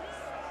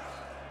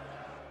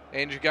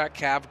 And you got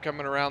Cav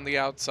coming around the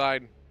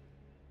outside.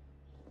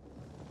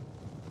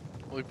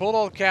 Well, he pulled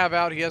all the Cav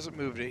out. He hasn't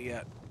moved it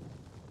yet.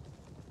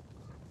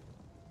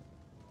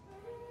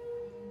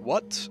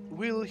 What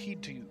will he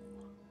do?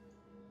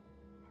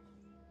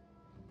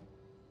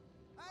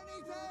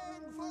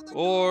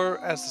 Or,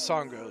 as the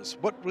song goes,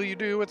 what will you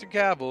do with your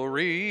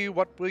cavalry?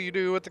 What will you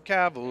do with the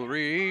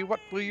cavalry? What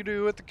will you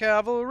do with the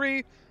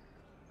cavalry?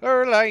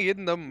 Early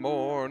in the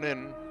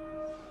morning.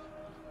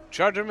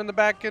 Charge them in the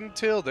back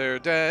until they're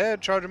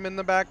dead. Charge them in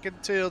the back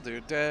until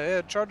they're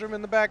dead. Charge them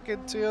in the back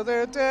until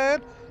they're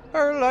dead.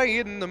 Early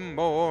in the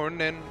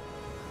morning.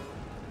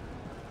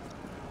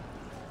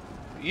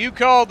 You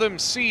call them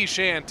sea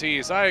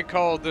shanties. I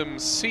call them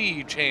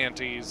sea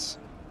chanties.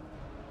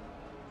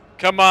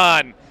 Come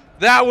on.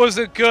 That was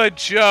a good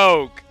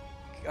joke.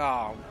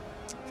 Oh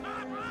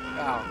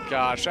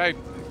gosh. I'm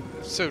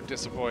so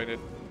disappointed.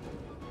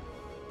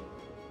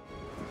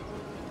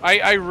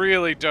 I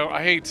really don't,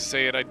 I hate to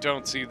say it, I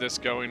don't see this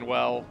going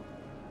well.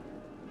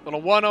 On a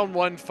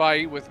one-on-one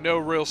fight with no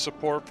real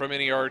support from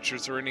any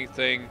archers or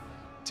anything,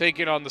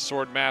 taking on the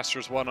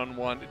Swordmasters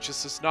one-on-one, it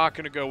just is not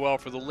going to go well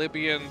for the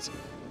Libyans,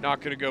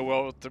 not going to go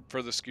well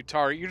for the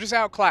Skutari. You're just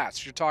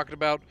outclassed. You're talking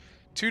about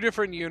two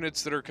different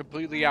units that are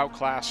completely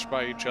outclassed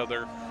by each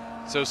other.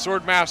 So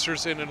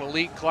Swordmasters in an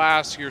elite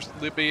class, your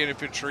Libyan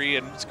infantry,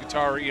 and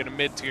Skutari in a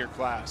mid-tier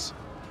class.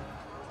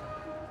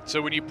 So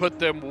when you put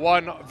them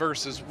 1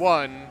 versus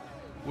 1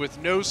 with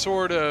no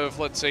sort of,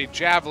 let's say,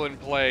 javelin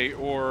play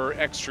or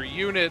extra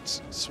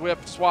units,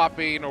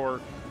 swapping,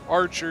 or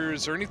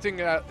archers or anything,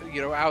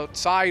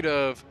 outside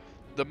of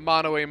the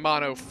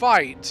mano-a-mano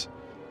fight,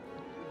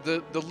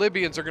 the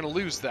Libyans are going to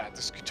lose that.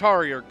 The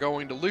Skutari are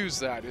going to lose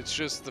that. It's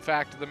just the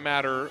fact of the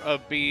matter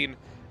of being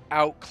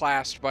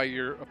outclassed by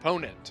your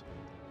opponent,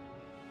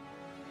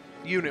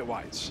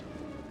 unit-wise.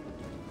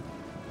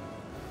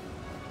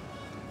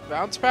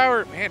 Bounce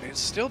power, man,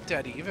 it's still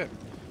dead even.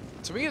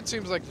 To me, it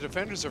seems like the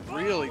defenders have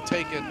really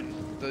taken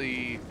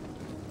the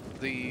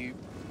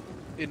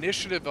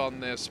initiative on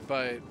this,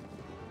 but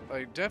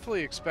I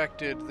definitely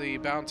expected the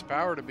bounce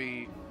power to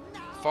be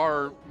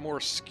far more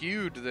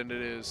skewed than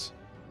it is.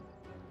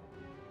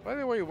 By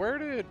the way, where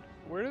did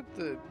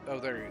the, oh,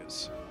 there he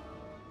is.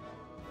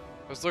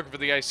 I was looking for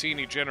the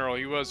Iceni general.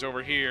 He was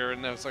over here,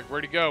 and I was like,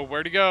 where'd he go?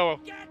 Where'd he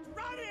go? Get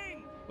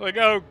running! Like,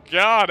 oh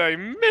god, I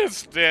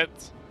missed it.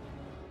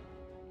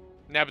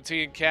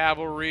 Nabatean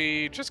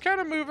cavalry, just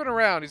kind of moving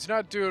around. He's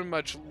not doing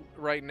much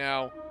right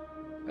now.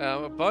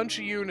 A bunch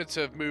of units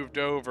have moved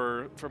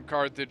over from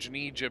Carthage and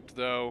Egypt,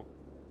 though.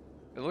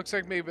 It looks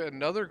like maybe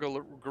another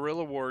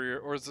guerrilla warrior,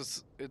 or is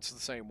this? It's the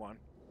same one.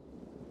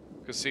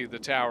 Because see, the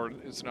tower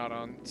is not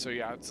on, so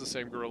yeah, it's the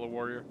same guerrilla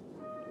warrior.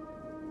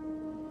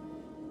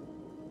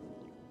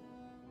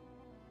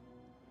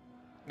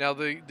 Now,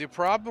 the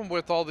problem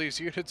with all these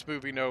units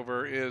moving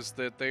over is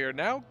that they are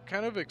now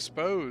kind of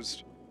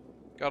exposed.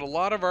 Got a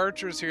lot of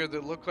archers here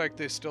that look like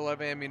they still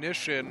have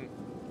ammunition,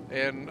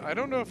 and I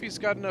don't know if he's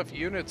got enough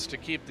units to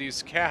keep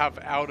these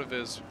cav out of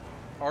his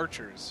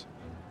archers.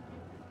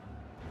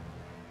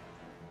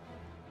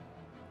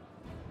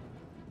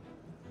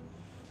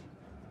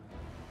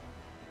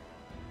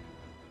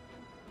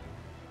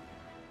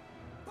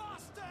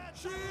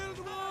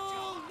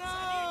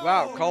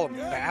 Wow, call them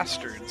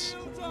bastards.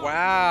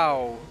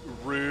 Wow,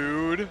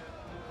 rude.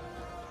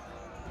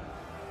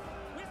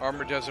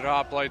 Armored Desert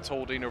Hoplites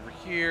holding over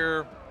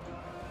here.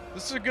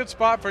 This is a good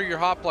spot for your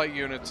hoplite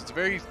units. It's a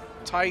very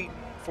tight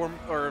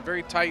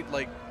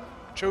like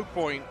choke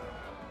point,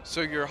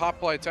 so your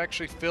hoplites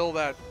actually fill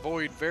that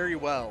void very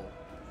well.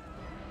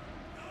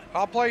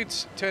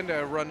 Hoplites tend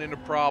to run into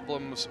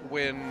problems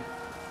when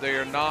they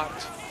are not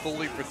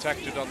fully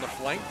protected on the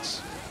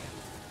flanks.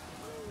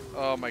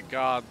 Oh my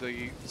god,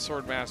 the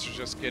Swordmaster's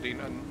just getting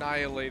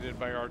annihilated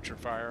by archer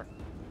fire.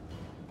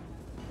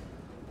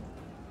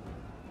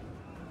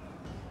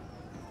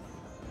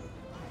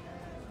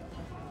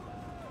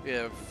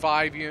 Yeah,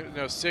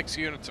 6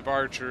 units of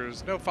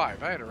archers. No,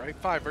 5. I had it right.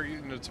 5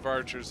 units of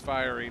archers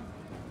firing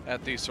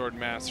at these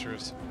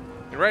Swordmasters.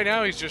 And right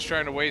now he's just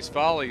trying to waste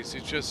volleys.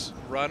 He's just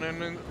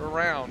running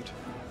around.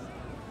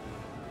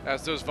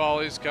 As those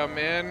volleys come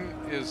in,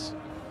 is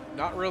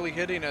not really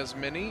hitting as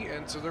many,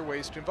 and so they're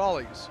wasting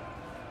volleys.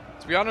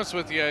 To be honest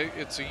with you,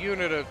 it's a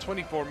unit of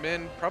 24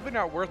 men, probably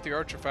not worth the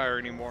archer fire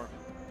anymore.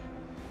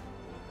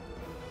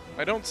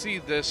 I don't see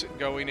this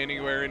going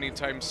anywhere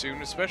anytime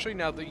soon, especially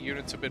now that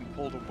units have been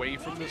pulled away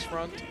from this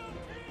front.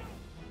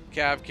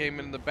 Cav came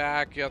in the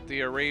back, got the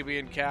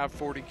Arabian Cav,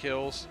 40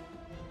 kills.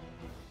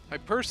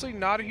 I'm personally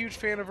not a huge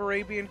fan of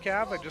Arabian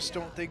Cav, I just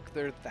don't think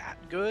they're that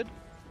good.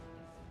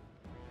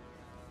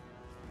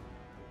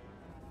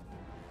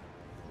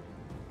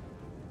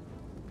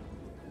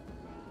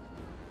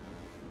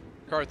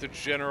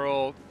 Carthage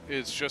General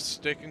is just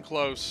sticking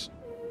close.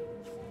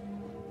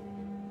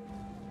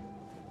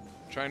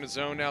 Trying to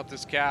zone out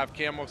this Cav.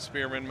 Camel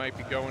Spearman might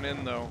be going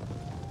in, though.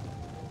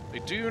 They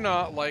do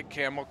not like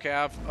Camel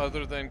Cav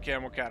other than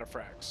Camel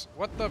Cataphracts.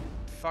 What the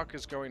fuck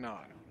is going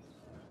on?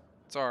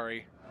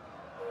 Sorry.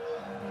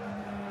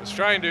 I was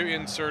trying to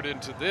insert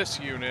into this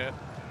unit,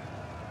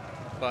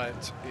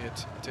 but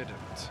it didn't.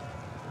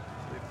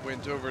 It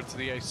went over to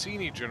the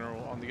Iceni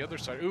General on the other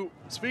side. Ooh,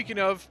 speaking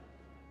of,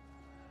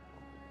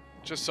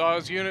 just saw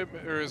his unit,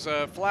 or his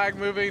flag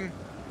moving.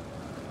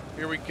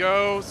 Here we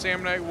go.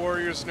 Samnite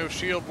Warriors, no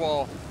shield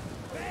wall.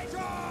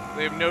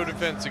 They have no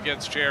defense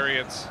against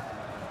chariots.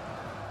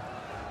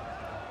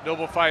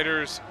 Noble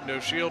Fighters, no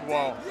shield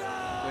wall.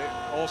 They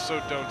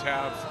also don't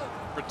have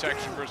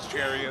protection versus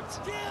chariots.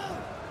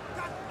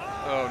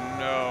 Oh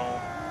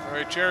no.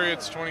 Alright,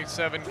 chariots,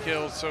 27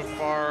 kills so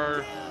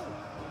far.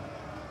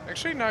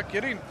 Actually not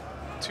getting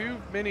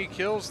too many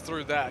kills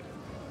through that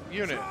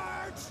unit.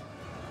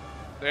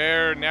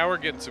 There, now we're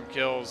getting some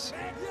kills.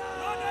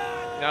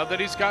 Now that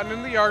he's gotten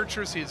in the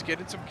archers, he's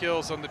getting some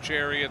kills on the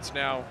chariots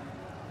now.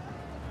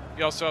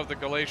 You also have the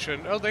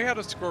Galatian. Oh, they had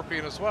a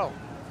Scorpion as well.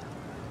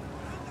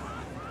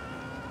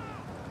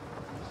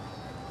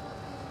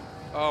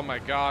 Oh my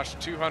gosh,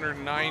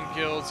 209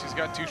 kills. He's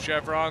got 2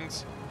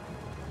 chevrons.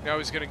 Now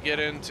he's going to get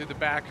into the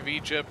back of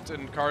Egypt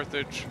and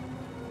Carthage.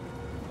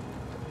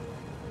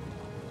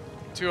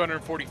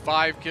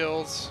 245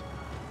 kills.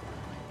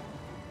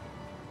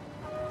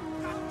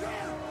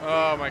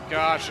 Oh my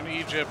gosh, in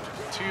Egypt,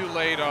 too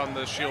late on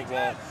the shield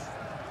wall.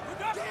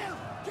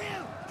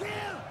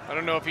 I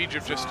don't know if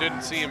Egypt just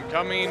didn't see him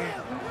coming.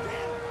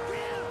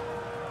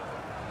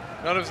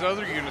 None of his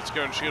other units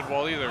go in shield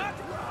wall either.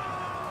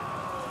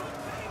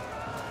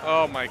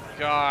 Oh my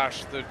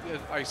gosh, the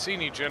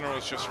Iceni General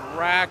is just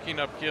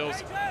racking up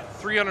kills.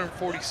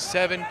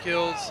 347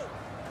 kills.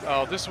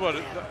 Oh, this is what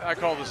I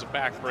call this a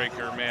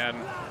backbreaker, man.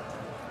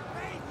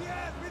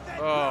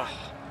 Oh,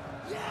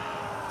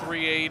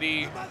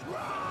 380.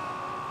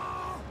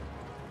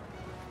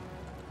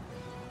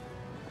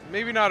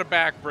 Maybe not a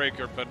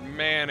backbreaker, but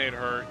man, it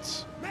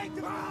hurts.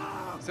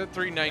 He's at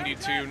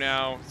 392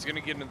 now. He's going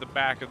to get into the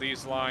back of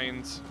these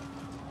lines.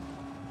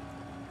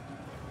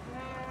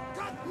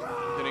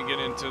 Going to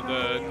get into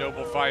the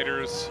Noble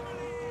Fighters.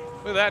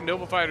 Look at that,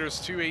 Noble Fighters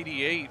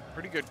 288.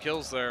 Pretty good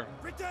kills there.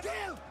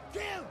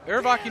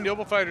 Erebaki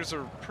Noble Fighters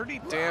are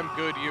pretty damn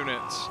good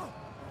units.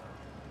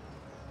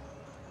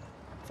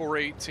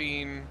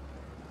 418.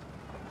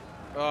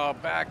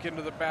 Back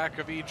into the back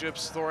of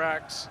Egypt's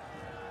thorax.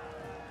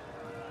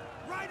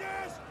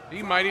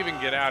 He might even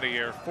get out of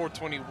here.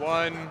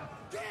 421.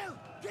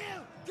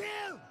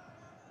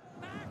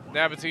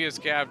 Nabataea's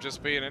Cav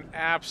just being an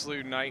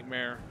absolute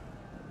nightmare.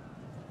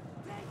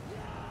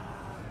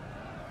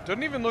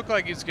 Doesn't even look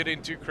like he's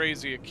getting too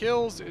crazy at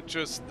kills. It's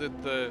just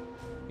that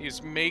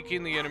he's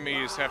making the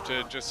enemies have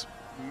to just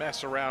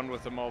mess around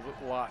with him a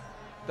lot.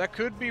 That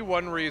could be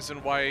one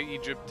reason why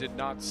Egypt did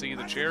not see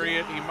the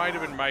chariot. He might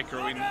have been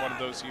microing one of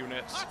those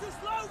units.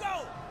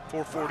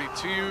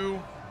 442.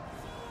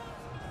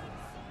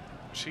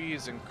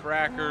 Cheese and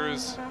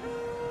crackers.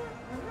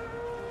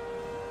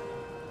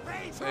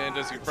 And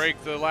does he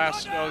break the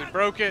last? Oh, he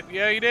broke it.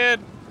 Yeah, he did.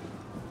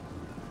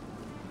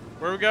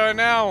 Where are we going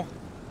now?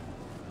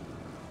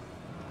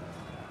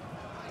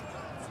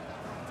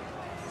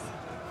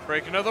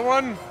 Break another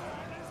one.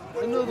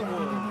 Another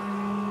one.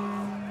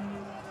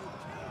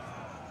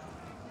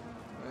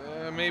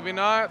 Maybe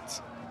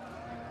not.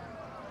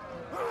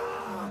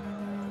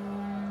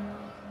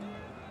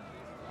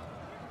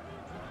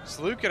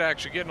 Seleucid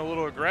actually getting a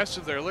little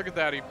aggressive there. Look at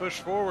that. He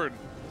pushed forward.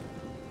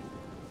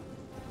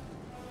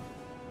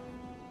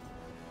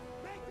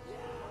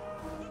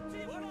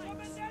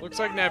 Looks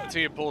like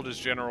Nabataea pulled his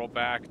general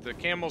back. The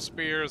camel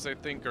spears, I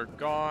think, are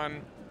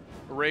gone.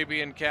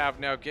 Arabian Cav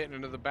now getting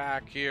into the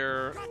back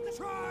here.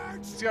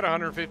 He's got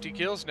 150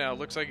 kills now.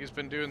 Looks like he's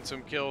been doing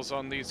some kills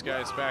on these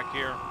guys back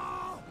here.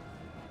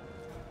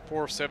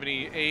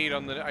 478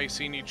 on the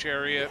Iceni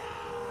chariot.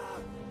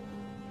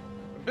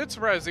 I'm a bit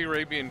surprised the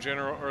Arabian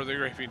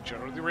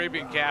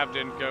Cav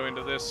didn't go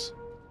into this.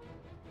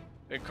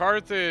 In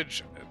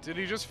Carthage, did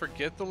he just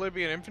forget the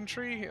Libyan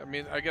infantry? I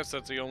mean, I guess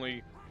that's the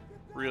only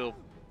real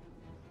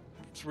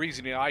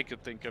reasoning I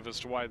could think of as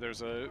to why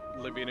there's a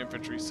Libyan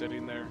infantry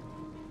sitting there.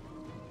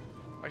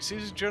 I see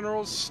his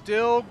general's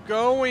still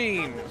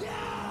going.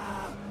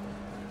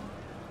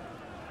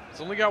 He's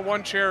only got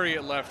one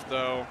chariot left,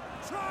 though.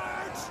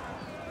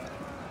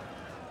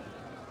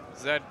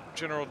 Is that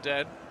general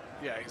dead?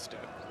 Yeah, he's dead.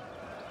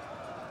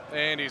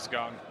 And he's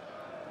gone.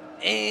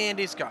 And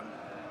he's gone.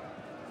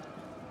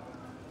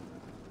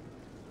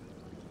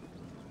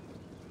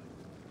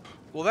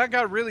 Well, that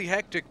got really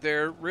hectic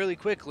there really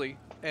quickly.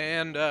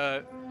 And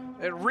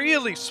it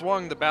really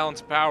swung the balance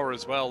of power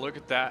as well. Look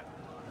at that.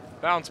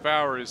 Balance of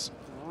power is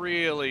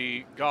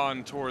really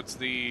gone towards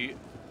the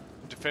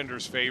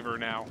defender's favor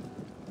now.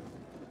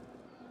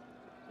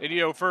 And,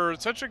 you know, for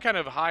such a kind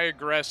of high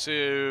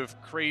aggressive,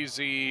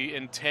 crazy,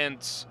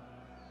 intense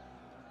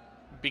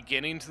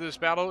beginning to this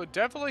battle, it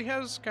definitely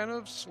has kind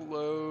of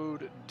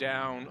slowed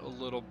down a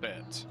little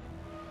bit.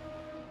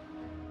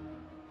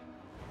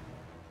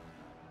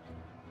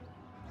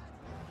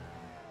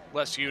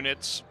 Less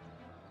units.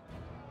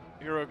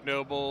 Heroic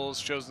Nobles,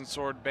 Chosen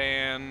Sword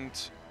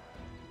Band.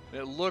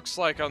 It looks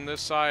like on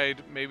this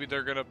side, maybe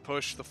they're going to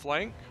push the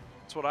flank.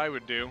 That's what I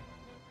would do.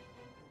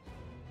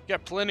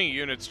 Got plenty of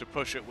units to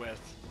push it with.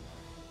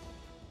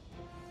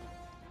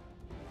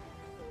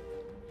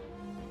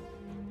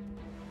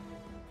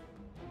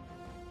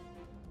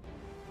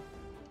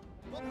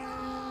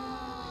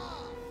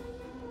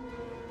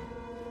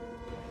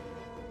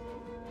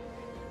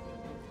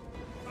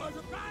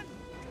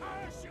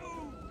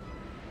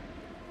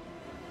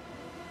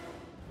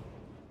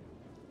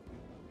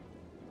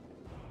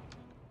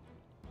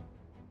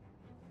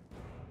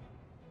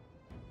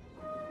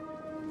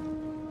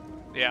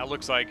 Yeah, it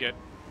looks like it.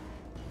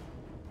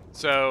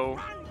 So,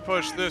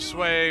 push this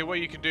way.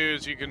 What you can do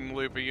is you can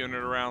loop a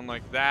unit around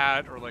like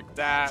that or like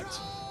that.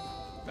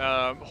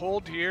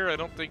 Hold here. I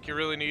don't think you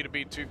really need to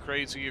be too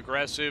crazy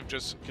aggressive.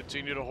 Just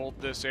continue to hold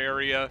this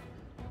area.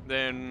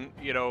 Then,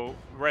 you know,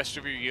 rest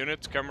of your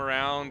units come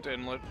around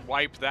and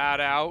wipe that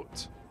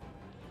out.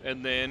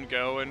 And then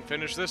go and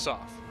finish this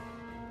off.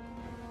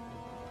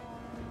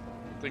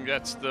 I think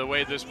that's the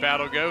way this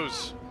battle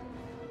goes.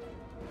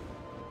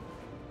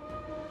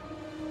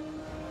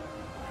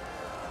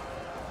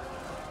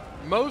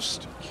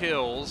 Most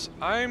kills,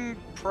 I'm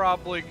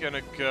probably going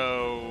to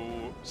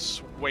go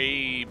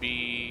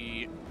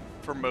Swaby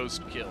for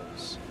most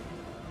kills.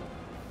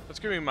 That's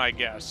going to be my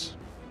guess.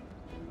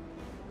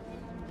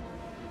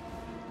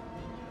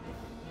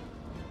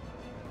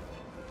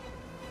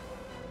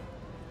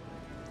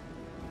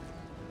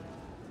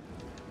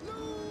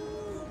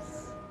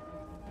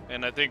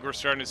 And I think we're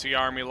starting to see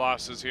army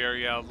losses here.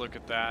 Yeah, look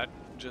at that.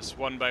 Just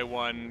one by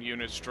one,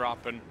 units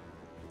dropping.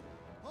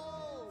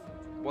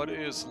 What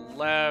is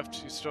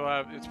left? You still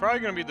have... It's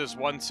probably going to be this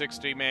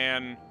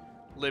 160-man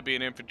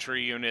Libyan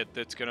infantry unit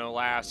that's going to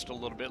last a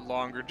little bit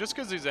longer, just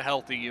because he's a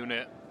healthy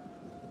unit.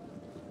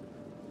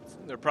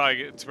 It's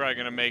probably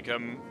going to make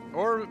him...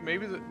 Or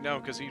maybe... No,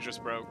 because he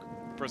just broke.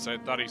 First, I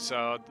thought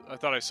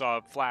I saw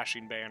a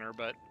flashing banner,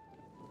 but...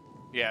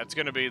 Yeah, it's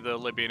going to be the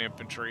Libyan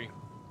infantry.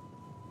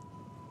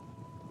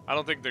 I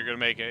don't think they're going to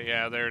make it.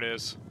 Yeah, there it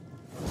is.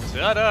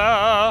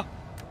 Ta-da!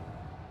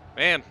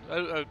 Man,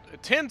 a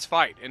intense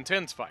fight.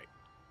 Intense fight.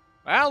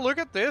 Wow, look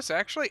at this.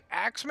 Actually,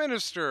 Axe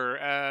Minister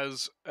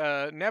as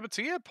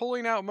Nabataea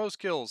pulling out most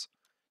kills.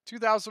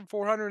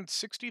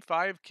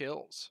 2,465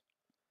 kills.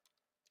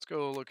 Let's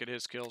go look at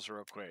his kills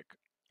real quick.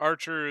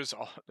 Archers,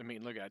 oh, I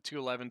mean, look at that.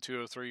 211,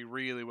 203,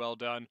 really well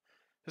done.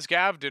 His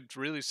Cav did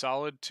really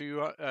solid,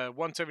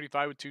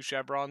 175 with 2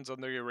 chevrons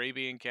on the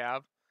Arabian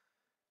Cav.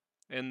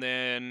 And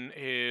then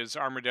his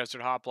Armored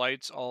Desert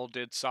Hoplites all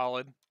did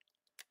solid.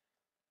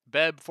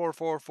 Beb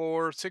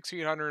 444,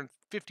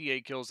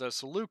 1,658 kills as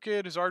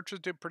Seleucid. His archers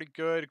did pretty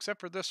good,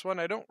 except for this one.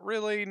 I don't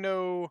really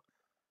know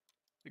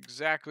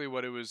exactly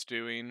what it was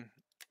doing.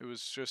 It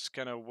was just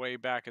kind of way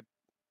back at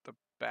the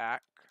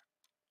back.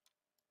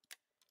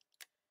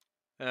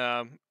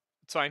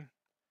 It's fine.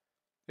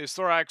 His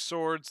thorax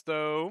swords,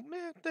 though,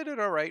 they did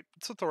alright.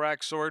 It's a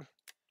thorax sword.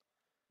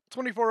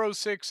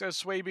 2406 as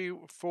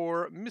Swaby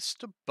for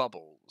Mr.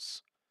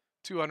 Bubbles.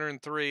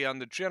 203 on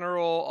the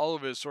general. All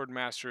of his sword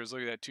masters.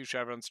 Look at that. 2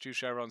 chevrons, 2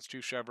 chevrons,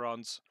 2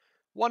 chevrons.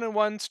 1 and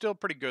 1, still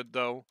pretty good,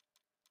 though.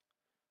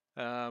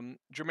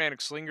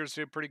 Germanic Slingers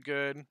did pretty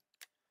good.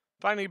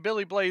 Finally,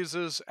 Billy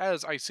Blazes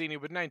as Iceni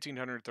with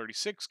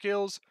 1,936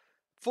 kills.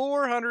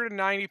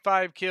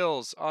 495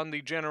 kills on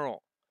the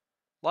general.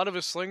 A lot of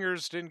his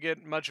slingers didn't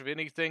get much of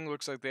anything.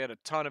 Looks like they had a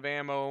ton of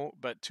ammo,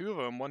 but 2 of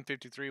them,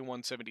 153 and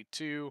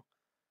 172.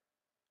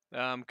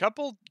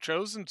 Couple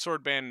chosen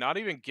sword band not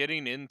even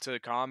getting into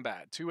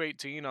combat.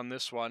 218 on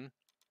this one.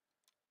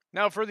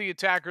 Now for the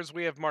attackers,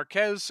 we have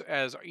Marquez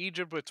as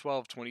Egypt with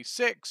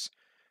 1226.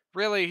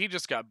 Really, he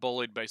just got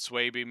bullied by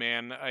Swaby,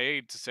 man. I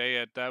hate to say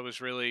it. That was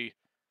really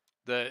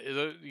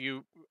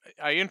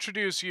I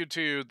introduced you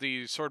to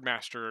the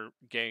Swordmaster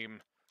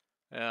game.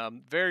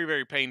 Very,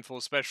 very painful,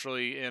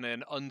 especially in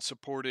an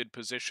unsupported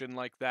position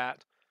like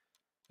that.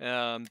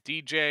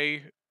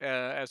 DJ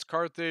as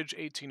Carthage,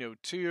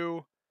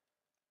 1802.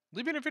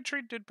 Legion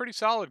Infantry did pretty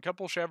solid.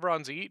 Couple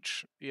chevrons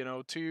each.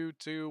 2,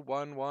 2,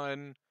 1,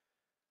 1.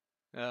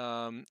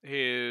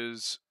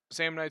 His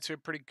Samnites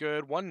did pretty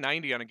good.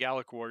 190 on a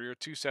Gallic Warrior.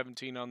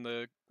 217 on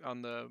the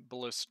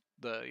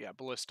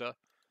ballista.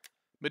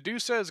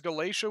 Medusa is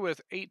Galatia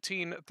with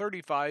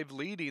 1835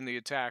 leading the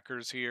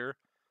attackers here.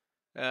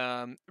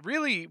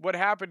 Really, what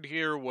happened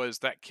here was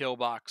that kill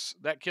box.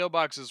 That kill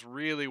box is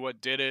really what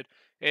did it.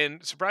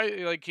 And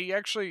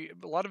surprisingly,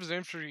 a lot of his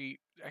infantry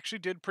actually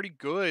did pretty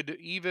good,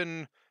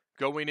 even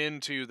going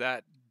into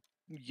that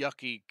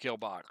yucky kill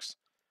box.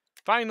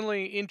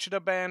 Finally,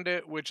 Inchida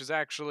Bandit, which is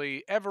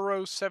actually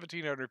Everos,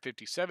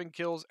 1,757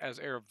 kills as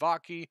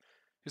Eravaki.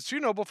 His 2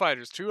 noble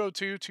fighters,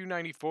 202,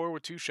 294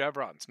 with 2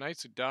 chevrons.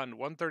 Nicely done.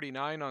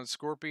 139 on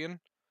Scorpion.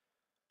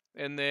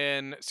 And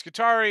then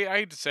Skitari, I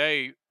hate to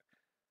say,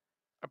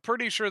 I'm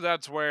pretty sure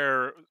that's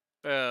where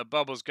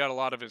Bubbles got a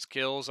lot of his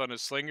kills on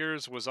his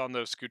slingers, was on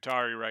those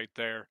Skutari right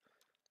there.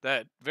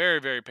 That, very,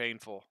 very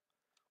painful.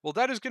 Well,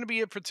 that is going to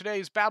be it for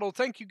today's battle.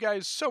 Thank you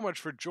guys so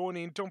much for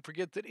joining. Don't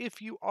forget that if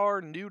you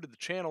are new to the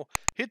channel,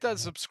 hit that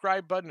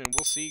subscribe button, and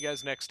we'll see you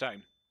guys next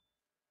time.